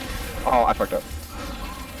 Oh, I fucked up.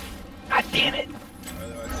 God damn it.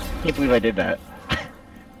 Can't believe I did that.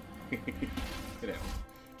 get out.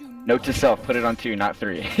 Note to self, put it on 2, not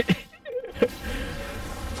 3.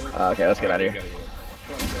 Okay, let's get out of here.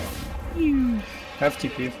 Have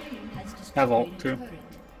TP. Have ult too.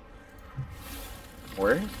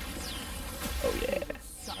 Where? Oh yeah.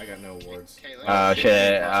 I got no wards. Shit,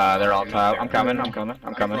 they're all top. I'm coming, I'm coming,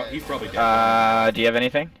 I'm coming. He's probably dead. Do you have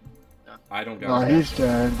anything? I don't got No, it. he's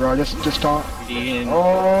dead, bro. Just don't. Ian.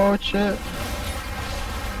 Oh shit.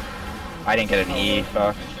 I didn't get an E,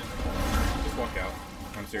 fuck. Just walk out.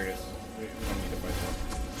 I'm serious. We don't need to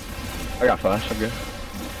fight I got flash, I'm good.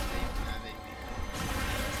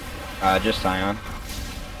 Just Scion.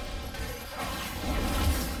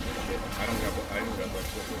 I don't got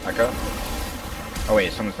Echo. Oh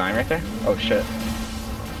wait, someone's dying right there? Oh shit.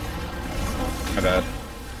 My bad.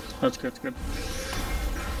 That's good, that's good.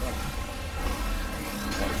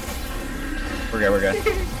 We're good, we're good.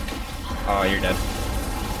 Oh, you're dead.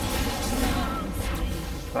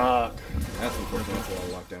 Fuck. That's unfortunate. That's a lot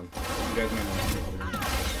of lockdown. You guys might want to take a look.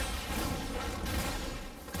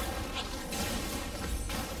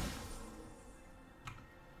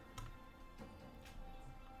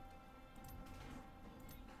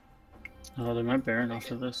 Oh, they might Baron off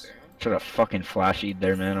of this. Should have fucking flashed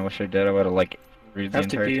there, man. I wish I did. I would have like read the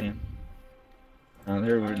entire FTP. team. Oh,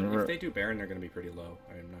 they're If they do Baron, they're going to be pretty low.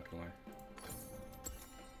 I'm not going to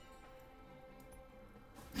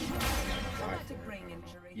lie. Traumatic brain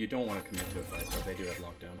injury. You don't want to commit to a fight, but they do have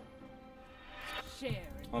lockdown. Share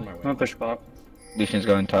On my I'm way. gonna push bot. Lucian's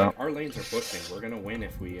going top. Our lanes are pushing. We're going to win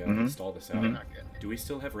if we install this out. Not good. Do we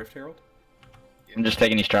still have Rift Herald? I'm just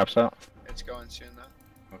taking these traps out. It's going soon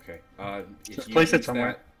though. Okay. If Just you place it use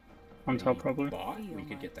somewhere. that On top, probably. bot, we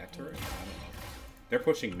could get that turret. I don't know. They're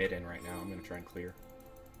pushing mid in right now. I'm going to try and clear.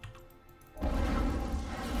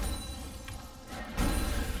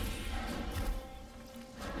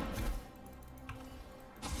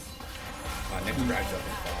 Next drag's up in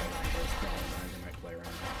 5. They might play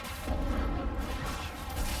around.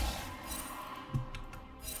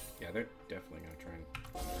 Yeah, they're definitely going to try and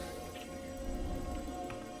drag here.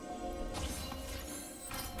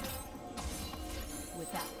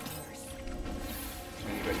 without mercy.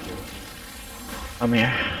 Anybody do it? I'm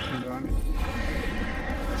here.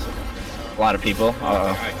 A lot of people.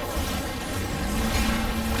 Uh-oh.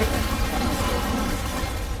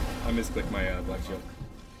 I misclicked my black shield.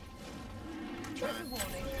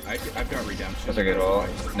 I've got redemption. That's a good ult.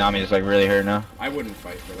 Nami's like really hurt now. I wouldn't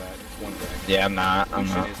fight for that. It's one drag. Yeah, I'm not. I'm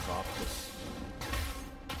Lucian not. is top.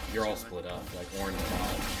 You're all split up. Like orange top,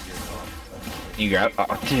 you're top. You grab.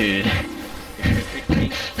 Oh, dude.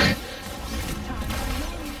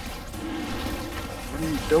 What are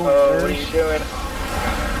you doing, Oh, what are Dirge? you doing?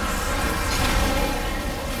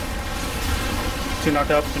 Two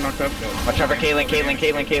knocked up, two knocked up. Watch out for Caitlyn.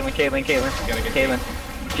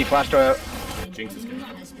 She flashed out. Jinx is good.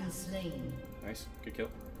 Nice. Good kill.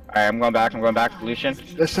 Alright, I'm going back. Lucian.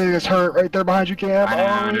 This thing is hurt right there behind you, Cam.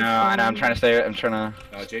 I know. I'm trying to save it. I'm trying to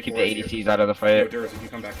J4 keep the is ADCs here. out of the Yo, fight. Durs, if you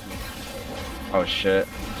come back to me. Oh shit.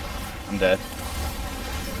 I'm dead.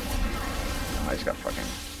 I just got fucking.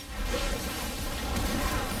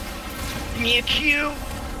 Mew Q!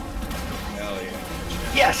 Hell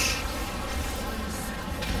yeah. Yes!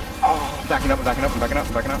 Oh, I'm backing up.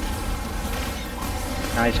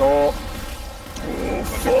 Nice ult.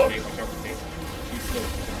 Watch out for Kate. She's still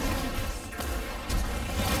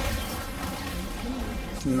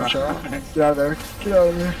Watch out. Get out of there. Get out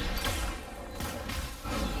of there.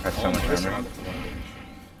 That's so much this armor. round, it's a lot of damage.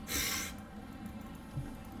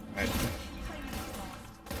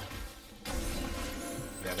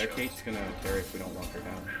 Yeah, their Kate's gonna carry if we don't lock her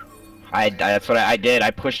down. That's what I did.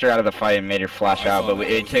 I pushed her out of the fight and made her flash I out, saw but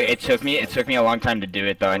that. it took me a long time to do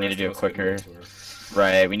it though. I need to do it quicker.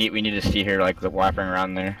 Right. We need to see her like the wrapping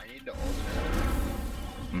around there. I need to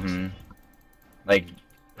ult her. Like,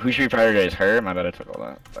 who should we prioritize? Her? My bad. I took all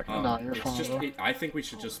that. Fuck. No, you're It's fine, just, bro. I think we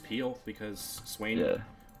should just peel because Swain, Yeah.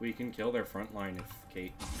 we can kill their front line if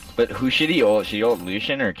Kate, But who should he ult? Should he ult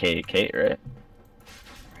Lucian or Kate? Kate, right?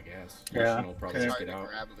 I guess. Yeah. Lucian will probably Okay. just Hard get to out.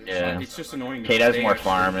 grab Lucian. Yeah. It's just annoying. Kate because has they more actually-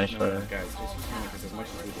 farm-ish, no, but- guys, it's just annoying because as much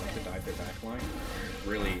as we'd like to dive their back line,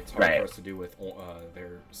 really it's hard Right. for us to do with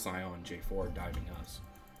their Scion J4 diving us.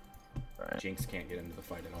 Right. Jinx can't get into the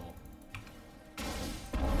fight at all.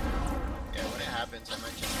 Yeah, when it happens, I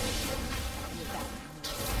might just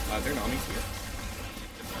Their Nami's here.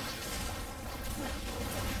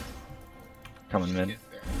 Coming mid. get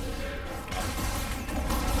there.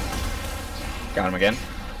 Got him again.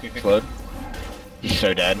 Slowed. He's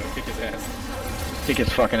so dead. Kick his ass. Kick his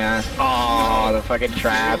fucking ass. Oh, the fucking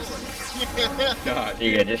traps. God.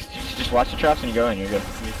 You're good. Just watch the traps and you go in. You're good.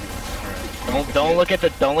 Sneaky. Alright. Don't look at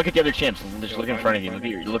the other champs. Just look in front of you.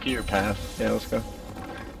 Look at your path. Yeah, let's go.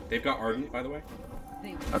 They've got Ardent, by the way.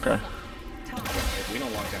 They Okay. If we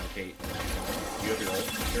don't lock down Kate, you have your ult,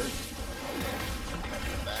 sure.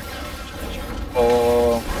 Back out and try to charge.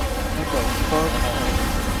 Oh. What the fuck?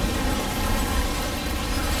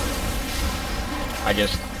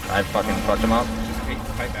 I fucking fucked him up. Just Kate,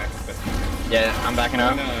 fight back as best you can. Yeah, I'm backing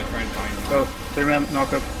I'm up. gonna try and find him. Oh, 3-man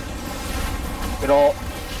knock up. Good ult.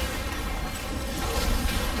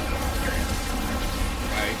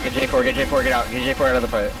 I Get J4, get out. Get J4 out of the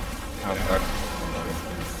fight. Oh, fuck.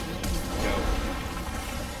 go.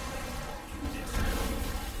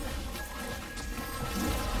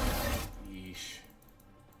 Yeesh.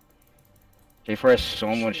 J4 has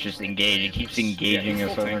so much just engage. He keeps engaging he's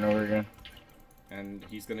us full over and tank. over again. And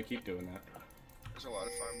he's gonna keep doing that. There's a lot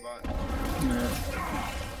of farm bot.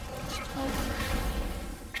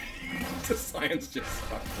 The science just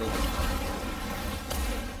sucked.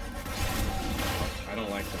 I don't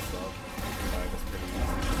like this though. Dive is pretty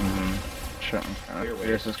easy. Shut Clear up. way.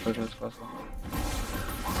 Here's as quick as possible.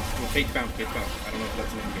 Well, Kate found. I don't know if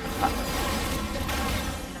that's an in-game.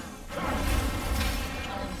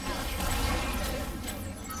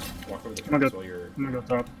 Walk over the I'm gonna traps go, while you're... I'm gonna go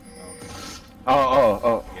top. Oh, okay.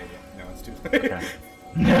 Oh. Yeah. No, it's too late. Okay.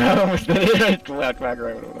 No, it's back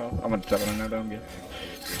right. I'm gonna tell him now, don't get.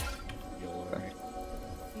 You'll alright.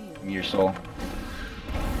 Give me your soul.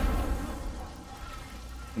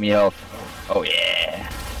 Give me health. Oh yeah.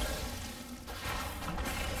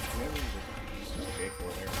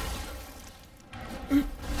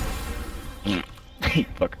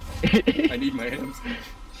 Fuck. I need my items.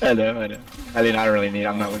 I know. I don't really need.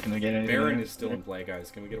 I'm not looking to get anything. Baron is still in play,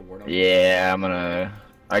 guys. Can we get a word on? Yeah, I'm gonna.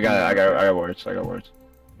 I got words.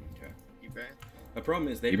 Okay. You bet. The problem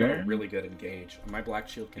is they You got a better? really good engage. My black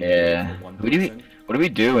shield can Yeah. engage for one What do we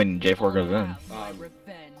do when J4 goes in?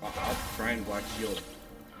 Revenge. I'll try and black shield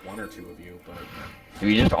one or two of you, but Do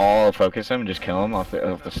we just all focus him and just kill him off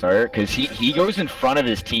the start? Cause he goes in front of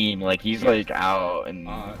his team, like he's like out, and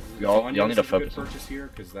y'all need to focus him. purchase here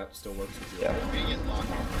because that still works with you. Yeah. We get locked.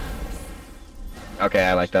 Okay,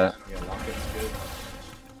 I like that. Yeah, Locket's good.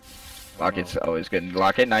 Locket's always good.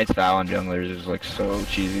 Locket Knight's Vow on junglers is like so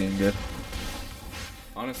cheesy and good.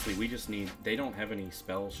 Honestly, we just need. They don't have any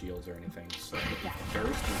spell shields or anything, so Dirst can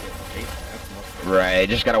get hate. That's much better. Right,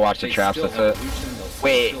 just gotta watch the They traps. still That's have it. Lucian, they'll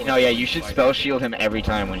Wait, still no, have yeah, to you should fight spell it. shield him every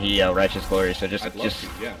time when he Righteous Glory. So just I'd love to,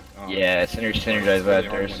 yeah. yeah, synergize that,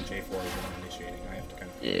 When Dirst. J4 is the one initiating, I have to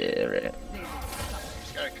kind of. Yeah, right. You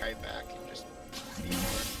just gotta kite back and just be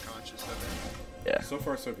more conscious of it. Yeah, So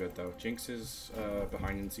far, so good though. Jinx is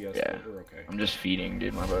behind in CS, Yeah. but we're okay. I'm just feeding,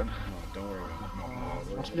 dude. My bad. No, don't worry about it.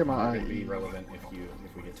 We're Let's get my gonna be IE. relevant if we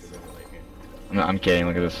get to the late game. I'm kidding.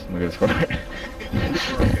 Look at this. Look at this score. We're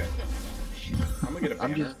okay. I'm gonna get a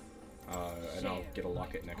I'm banner, just- and I'll get a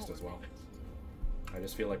locket next as well. I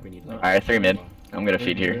just feel like we need like. Alright, 3 mid. I'm gonna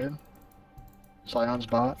feed here. Good. Scion's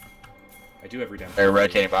bot. I do every damn. Or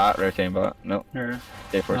rotating bot. Nope. Here.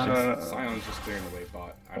 J46. Scion's just clearing the way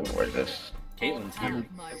bot. I would Where's this? Caitlyn's here.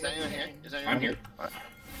 Is anyone here? Is anyone I'm here.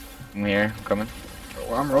 I'm here. I'm coming.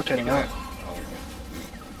 Well, I'm rotating out. Oh, okay.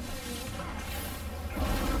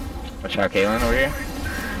 Watch out, Caitlyn over here.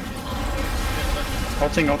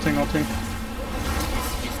 Ulting. Alright.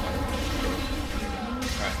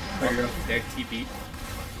 There you go. Dead TP.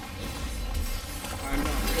 I'm not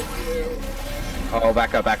with you. Oh,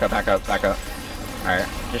 back up. Alright,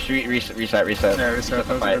 just reset. Yeah, reset.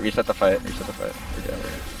 the fight. Reset the fight. We're good.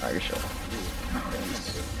 Alright, you're sure.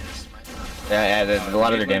 Yeah, there's a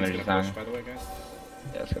lot of their Caitlin's damage is gonna down. push, by the way, guys.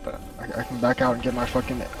 Yeah, let's get that. I can back out and get my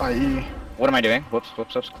fucking IE. What am I doing? Whoops.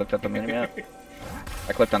 Clicked at the mini map.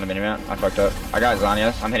 I clicked on the mini map. I fucked up. I got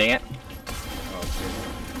Zanya's. I'm hitting it. Oh,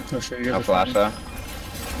 shit. Oh shit, you guys No are flash fine. though.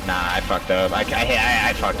 Nah, I fucked up.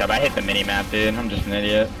 I fucked up. I hit the mini map, dude. I'm just an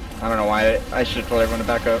idiot. I don't know why. I should tell everyone to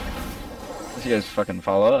back up. Unless you guys fucking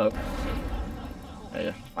follow up.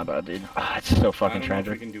 Yeah, my bad, dude. Ah, it's so fucking I don't know if we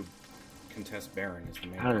tragic. can do contest Baron is the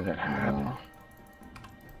main. How does that happen?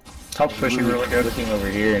 Top's pushing really good. Looking over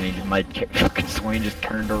here and he just might fucking Swain just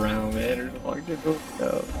turned around, man. Or something.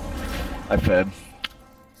 No. I fed.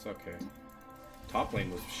 It's okay. Top lane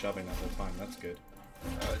was shoving that whole time. That's good.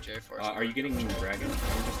 J4. Are you getting dragon?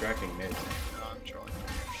 I'm distracting mid. No, I'm trolling.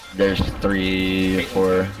 There's 3 or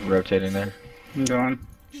 4 rotating there. I'm going.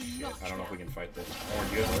 Shit, I don't know if we can fight this. Oh,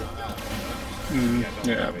 you have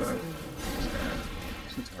Yeah, don't but have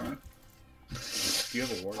it's fine. Do you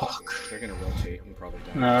have a ward? They're gonna rotate and probably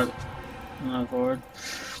die. No, not forward.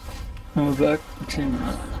 I'm back. Team.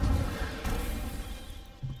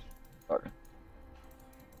 Fuck.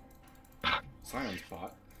 Sion's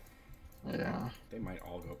bot. Yeah. They might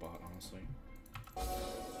all go bot, honestly.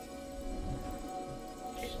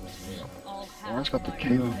 Caitlin's mid. All Lauren's got the have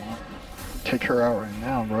cable. my revenge. Take her out right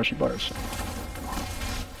now, bro. She bought herself.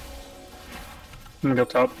 I'm gonna go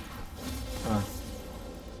top.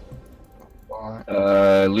 Bot.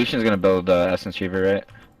 Lucian's gonna build Essence Reaver, right?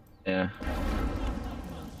 Yeah.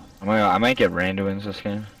 I might get Rand wins this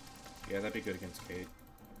game. Yeah, that'd be good against Kate.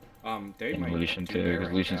 They And might Lucian do too, Baron,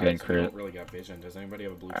 'cause Lucian's guys. getting We crit. don't really got vision. Does anybody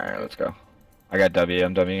have a blue Alright, target? let's go. I got W,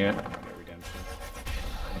 I'm Wing it. I got redemption.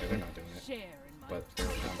 Okay, they're not doing it, Share in my but they're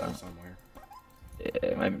around there somewhere.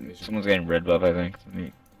 Yeah, someone's getting red buff, I think.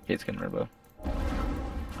 Kate's getting red buff.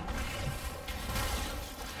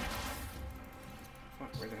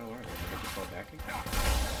 Fuck, where the hell are they? I just saw backing?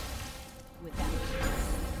 Without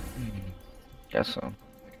Guess so.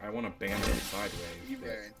 Like, I want to ban them sideways. Eat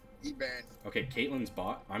Baron. Eat Baron. Okay, Caitlyn's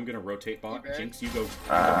bot. I'm gonna rotate bot. Baron? Jinx, you go. You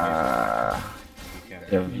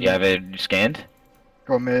can. You have it scanned?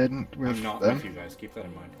 Go mid with I'm not them. with you guys. Keep that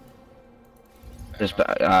in mind. Just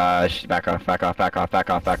she's back off. Bad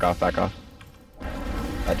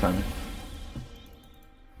timing.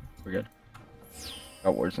 We're good.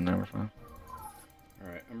 Got wards in there, we're fine.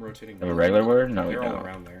 Alright, I'm rotating. Have a regular ward? No, we They're all don't.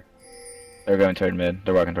 around there. They're going toward mid.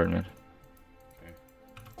 They're walking toward mid.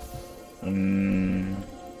 Okay.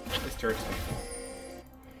 This turret's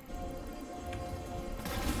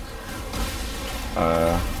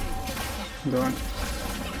I'm going.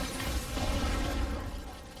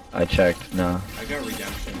 I checked. No. I got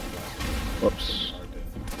redemption. Whoops. Hard to...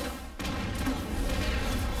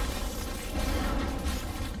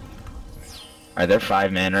 Alright, they're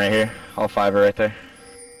 5 man right here. All 5 are right there.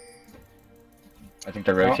 I think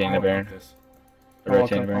they're rotating the Baron. This. They're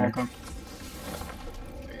rotating the I'll Baron. come.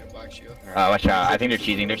 I got a black shield. Watch out. I think they're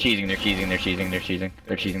cheesing. They're cheesing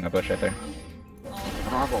the bush right there. I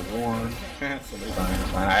don't have a ward. So they- It's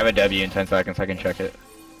fine. I have a W in 10 seconds. I can check it.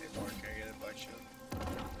 Hey, Mark, can I get a black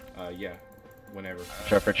shield? yeah. Whenever.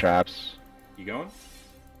 Check for traps. You going?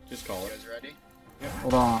 Just call You it. guys ready?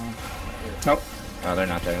 Hold on. Nope. Oh, they're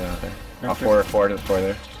not there. They're not there. They're Oh, not four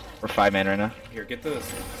there. We're 5 man right now. Here, get the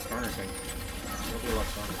Skarner thing. It'll be a lot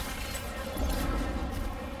stronger.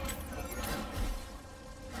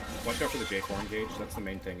 Watch out for the J4 engage. That's the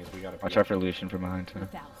main thing. Is we gotta. Watch out for Lucian from behind too.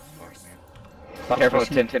 without Fuck, mercy. man. Careful,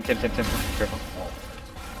 Tim. Careful.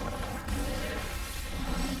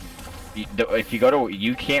 If you go to,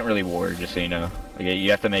 you can't really ward, just so you know. Like,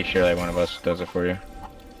 you have to make sure that one of us does it for you.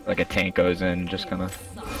 Like a tank goes in, just kind of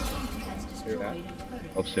Hear that?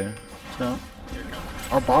 helps you. So,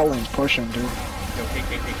 Our bot lane's pushing, dude. Yo, K.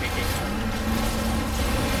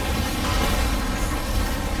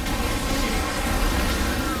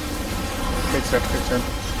 big step. Can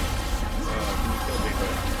you kill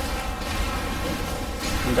J4?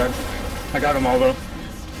 I'm dead. I got them all though.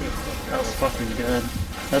 That was fucking good.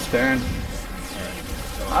 That's Baron.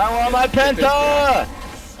 I want my penta!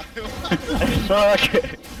 Fuck!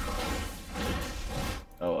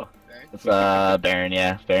 Oh well. It's Baron,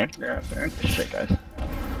 yeah. Baron? Yeah, Baron. Shit, guys.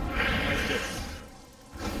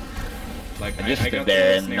 Like, I just got stood the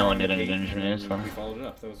there and snare no one on did the any gate, damage to me, it's and fine. We followed it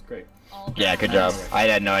up. That was great. Yeah, good job. I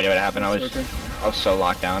had no idea what happened. I was so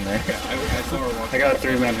locked down there. Yeah, I saw her walking. I got a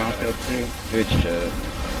 3-man mouthfield too. Good shit.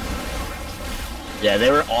 Yeah,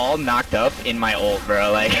 they were all knocked up in my ult,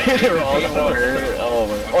 bro. Like, they were all so hurt. Oh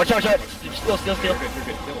my god. Watch out. Steal. You're good. Kill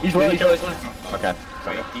him. He's low. Okay.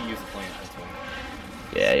 Right, he used the plant. That's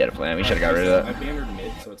why. Yeah, you had a plan. We should have got rid of I that. bannered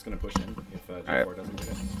mid, so it's gonna push in if J4 Alright. doesn't get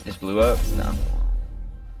it. Just blew up? No.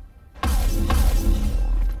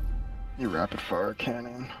 You rapid fire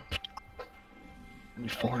cannon. You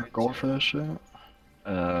need 400 gold for this shit?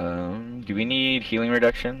 Do we need healing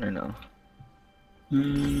reduction or no? I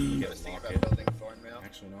was thinking about building Thornmail.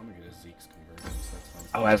 Actually, no, I'm gonna get a Zeke's convergence. That sounds.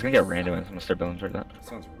 Oh, I was gonna get random ones. I'm gonna start building for that. That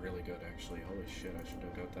sounds really good, actually. Holy shit, I should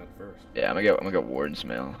have got that first. Yeah, I'm gonna get Warden's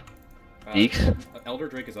mail. Uh, Geeks? Elder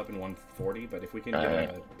Drake is up in 140, but if we can get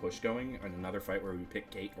a push going in another fight where we pick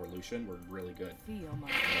Gate or Lucian, we're really good. Feel my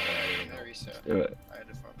I'm gonna reset. Do it. I had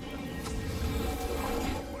to fuck.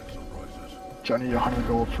 Johnny, 100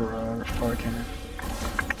 gold for fire cannon.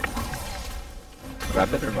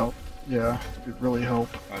 Rapid or no? Help. Yeah, it'd really help.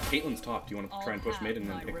 Caitlyn's top. Do you want to try and push mid and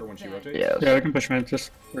then pick her when she rotates? Yeah. Yeah, we can push mid.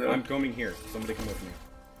 Just. I'm coming here. Somebody come with me.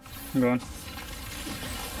 I'm going.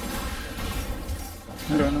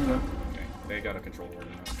 I'm going. Okay, they got a control ward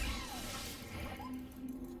in that.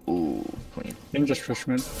 Ooh, clean. You can just push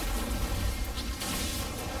mid.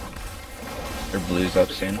 Their blue's up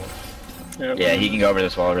soon. Yep. Yeah, he can go over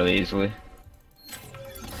this wall really easily.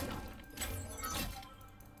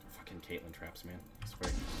 Fucking Caitlyn traps, man. I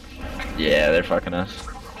swear. Yeah, they're fucking us.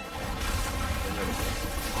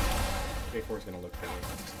 J4's gonna look for it.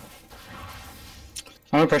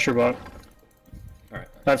 I'm a pressure bot. Alright,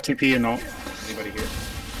 I have TP and ult. anybody here?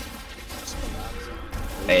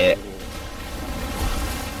 Hey.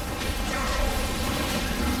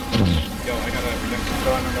 Yo, I got a reduction.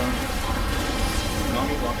 I'm going.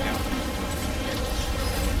 Nami block down.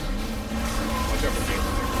 Watch out for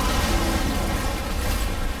Caitlyn.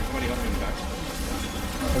 Somebody help me in the back.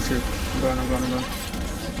 Let's see. I'm going.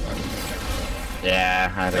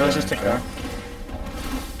 Yeah, I That think was just a car.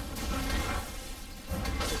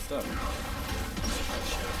 Good stuff.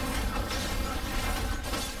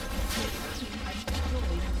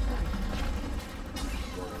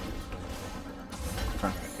 I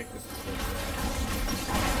think this is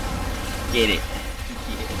good. Get it.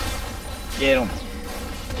 Get him.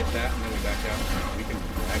 Get that, and then we back out. We can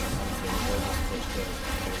drag him honestly, or just push the.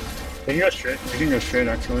 You can go straight. You can go straight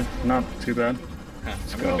actually. Not too bad. I'm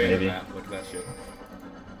go, gonna Vader baby. that. Look at that shit.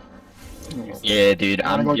 Yeah, dude.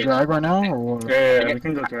 Wanna go drag right now or what? Yeah, we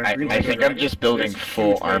can go drag. We can I go think drag. I'm just building There's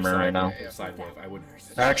full huge wave armor right now. side wave. I would.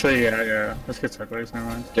 Actually, yeah. Let's get sideways. Never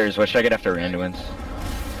mind. There's what should I get after Randuin's?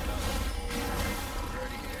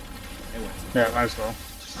 Yeah, might as well.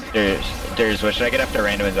 There's what should I get after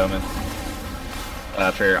Randuin's Omen?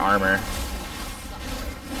 For armor.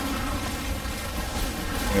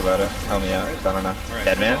 Think about it. Help me out. I don't know. Alright,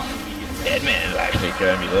 Deadman? Deadman is actually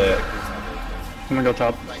gonna be lit. I'm gonna go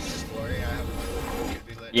top.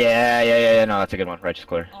 Yeah. No, that's a good one. Righteous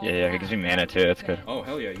Glory. Yeah. It gives me mana too. That's good. Oh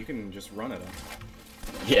hell yeah! You can just run at him.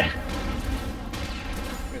 Yeah.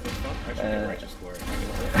 Wait, the fuck? I should get Righteous Glory.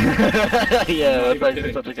 I get Yeah, Not that's even actually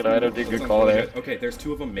kidding. such a good item. Dude, good Sounds call really there. good. Okay, there's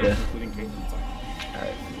 2 of them made, Yeah. including Kate inside.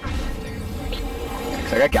 Alright.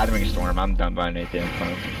 So I got Gathering Storm. I'm done buying anything.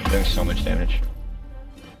 I'm doing so much damage.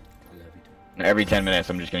 Every 10 minutes,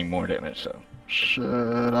 I'm just getting more damage. So.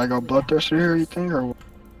 Should I go Bloodthirster here, you think, or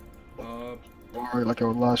like it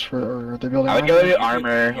would last for, or are they building I would armor? go to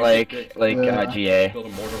armor, like Yeah. GA. Build a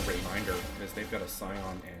Mortal Reminder because they've got a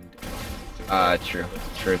Scion and. True.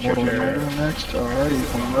 Mortal Reminder next?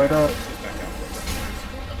 Alrighty, coming right up. Back out.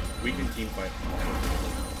 We can team fight.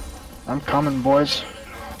 I'm coming, boys.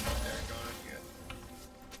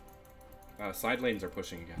 Side lanes are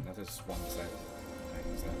pushing again. That is one side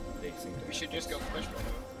things that they seem to. We should just go push one.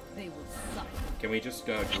 They will suck. Can we just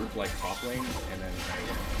group like top lane and then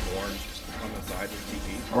Warren on the side with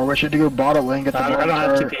TP? Or we should do bottom lane, get the I don't have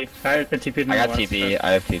Mortar. TP. I have TP. I got TP. I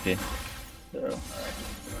have TP. You wanna go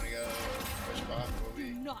push bot? We'll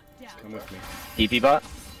be... Not down. Come with me. TP bot?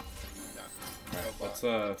 Alright, let's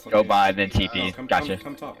Go by, then TP. Gotcha.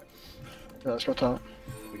 Come top. Yeah, let's go top.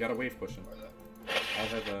 We got a wave pushing. I'll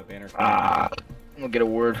have a banner. We'll get a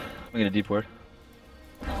ward. I'm gonna deep ward.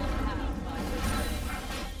 Yeah.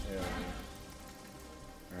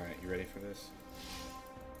 Alright, you ready for this?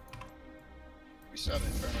 We still have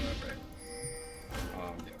Inferno up, right?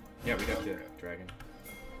 Yeah, we got the dragon.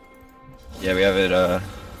 Yeah, we have it, as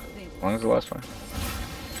long as the last one.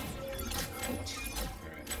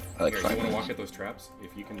 Alright. I like Here, 5 you wanna minutes. walk at those traps?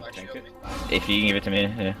 If you can tank it? If you can give it to me,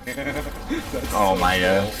 yeah. That's Oh so my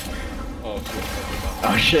god. cool. Oh shit.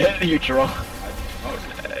 Oh shit, you troll. Oh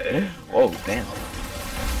shit. Whoa, damn.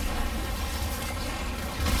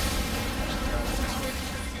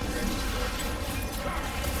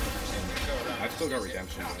 I've still got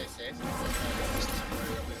redemption. Stay Though. safe.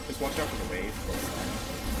 Just watch out for the wave.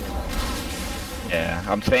 Yeah,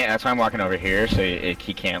 I'm saying that's why I'm walking over here, so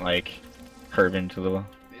he can't like curve into the They're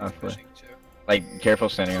pathway. pushing too. Like careful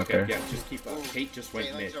standing up Okay, there. yeah, just keep up. Kate just went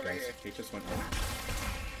Caitlin's mid, over guys. here. Kate just went mid.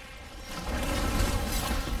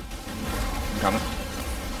 I'm coming.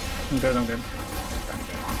 I'm good.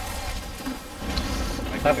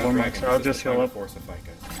 I have 4 months, so I'll just heal up. Force a fight,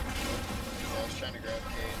 guys. I was trying to grab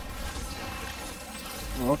Kate.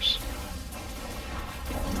 Whoops.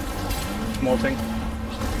 Molting. Yo, I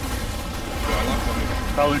locked one.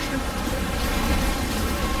 Evolution.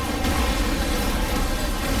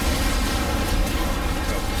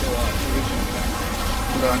 Go, still solution in the back.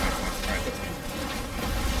 I'm done. Alright, that's good.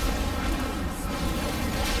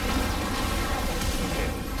 Okay.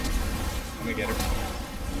 I'm gonna get her.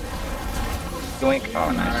 Doink.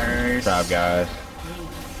 Oh, nice. Good job, guys.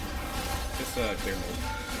 Just clear mid.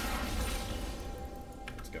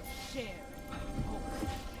 Let's go. Share.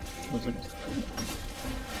 What's it?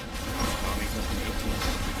 Tommy,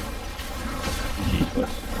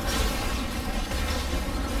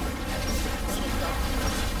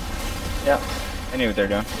 Yeah, I knew what they're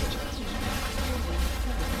doing.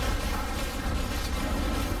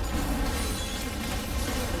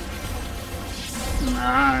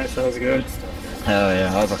 Nice, that was good. Hell yeah,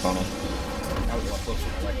 that was a fun one. that was a lot closer.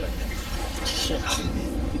 I like that.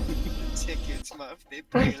 Tickets, Muff. They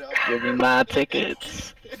bring it up. Give me my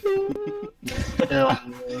tickets. Yeah.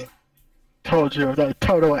 Told you, that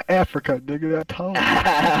Toto in Africa, nigga, that Toto.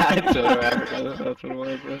 That's what it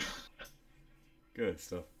was, bro. Good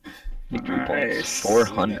stuff. Victory points. Nice.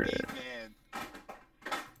 400. Man,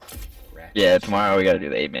 Rat. Yeah, tomorrow we gotta do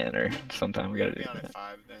the 8-man or sometime we gotta do be on at that.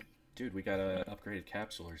 5 then. Dude, we got a upgraded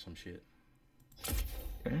capsule or some shit.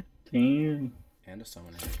 Damn. And a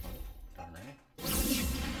summoner. Alright.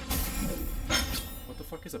 What the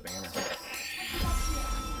fuck is a banner?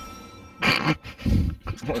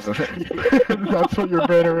 That's what your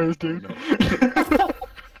banner is, dude.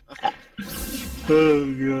 Oh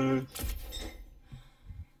god.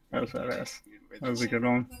 That was badass. That was a good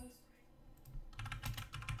one.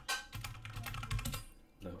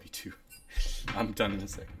 I'm done in a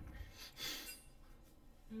second.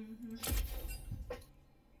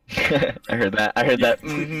 I heard that. I heard that.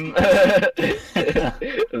 Mm-hmm.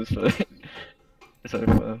 It was funny. It's so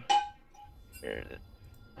fun.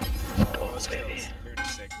 Most kills,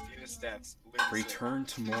 lunatic. Fewest deaths, lunatic. Return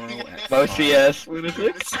tomorrow at Most 5. CS,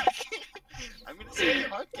 lunatic. I'm gonna say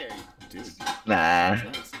hot carry. Dude, Nah,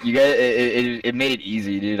 you guys, it made it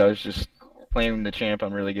easy, dude. I was just playing the champ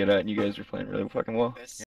I'm really good at, and you guys were playing really fucking well. Best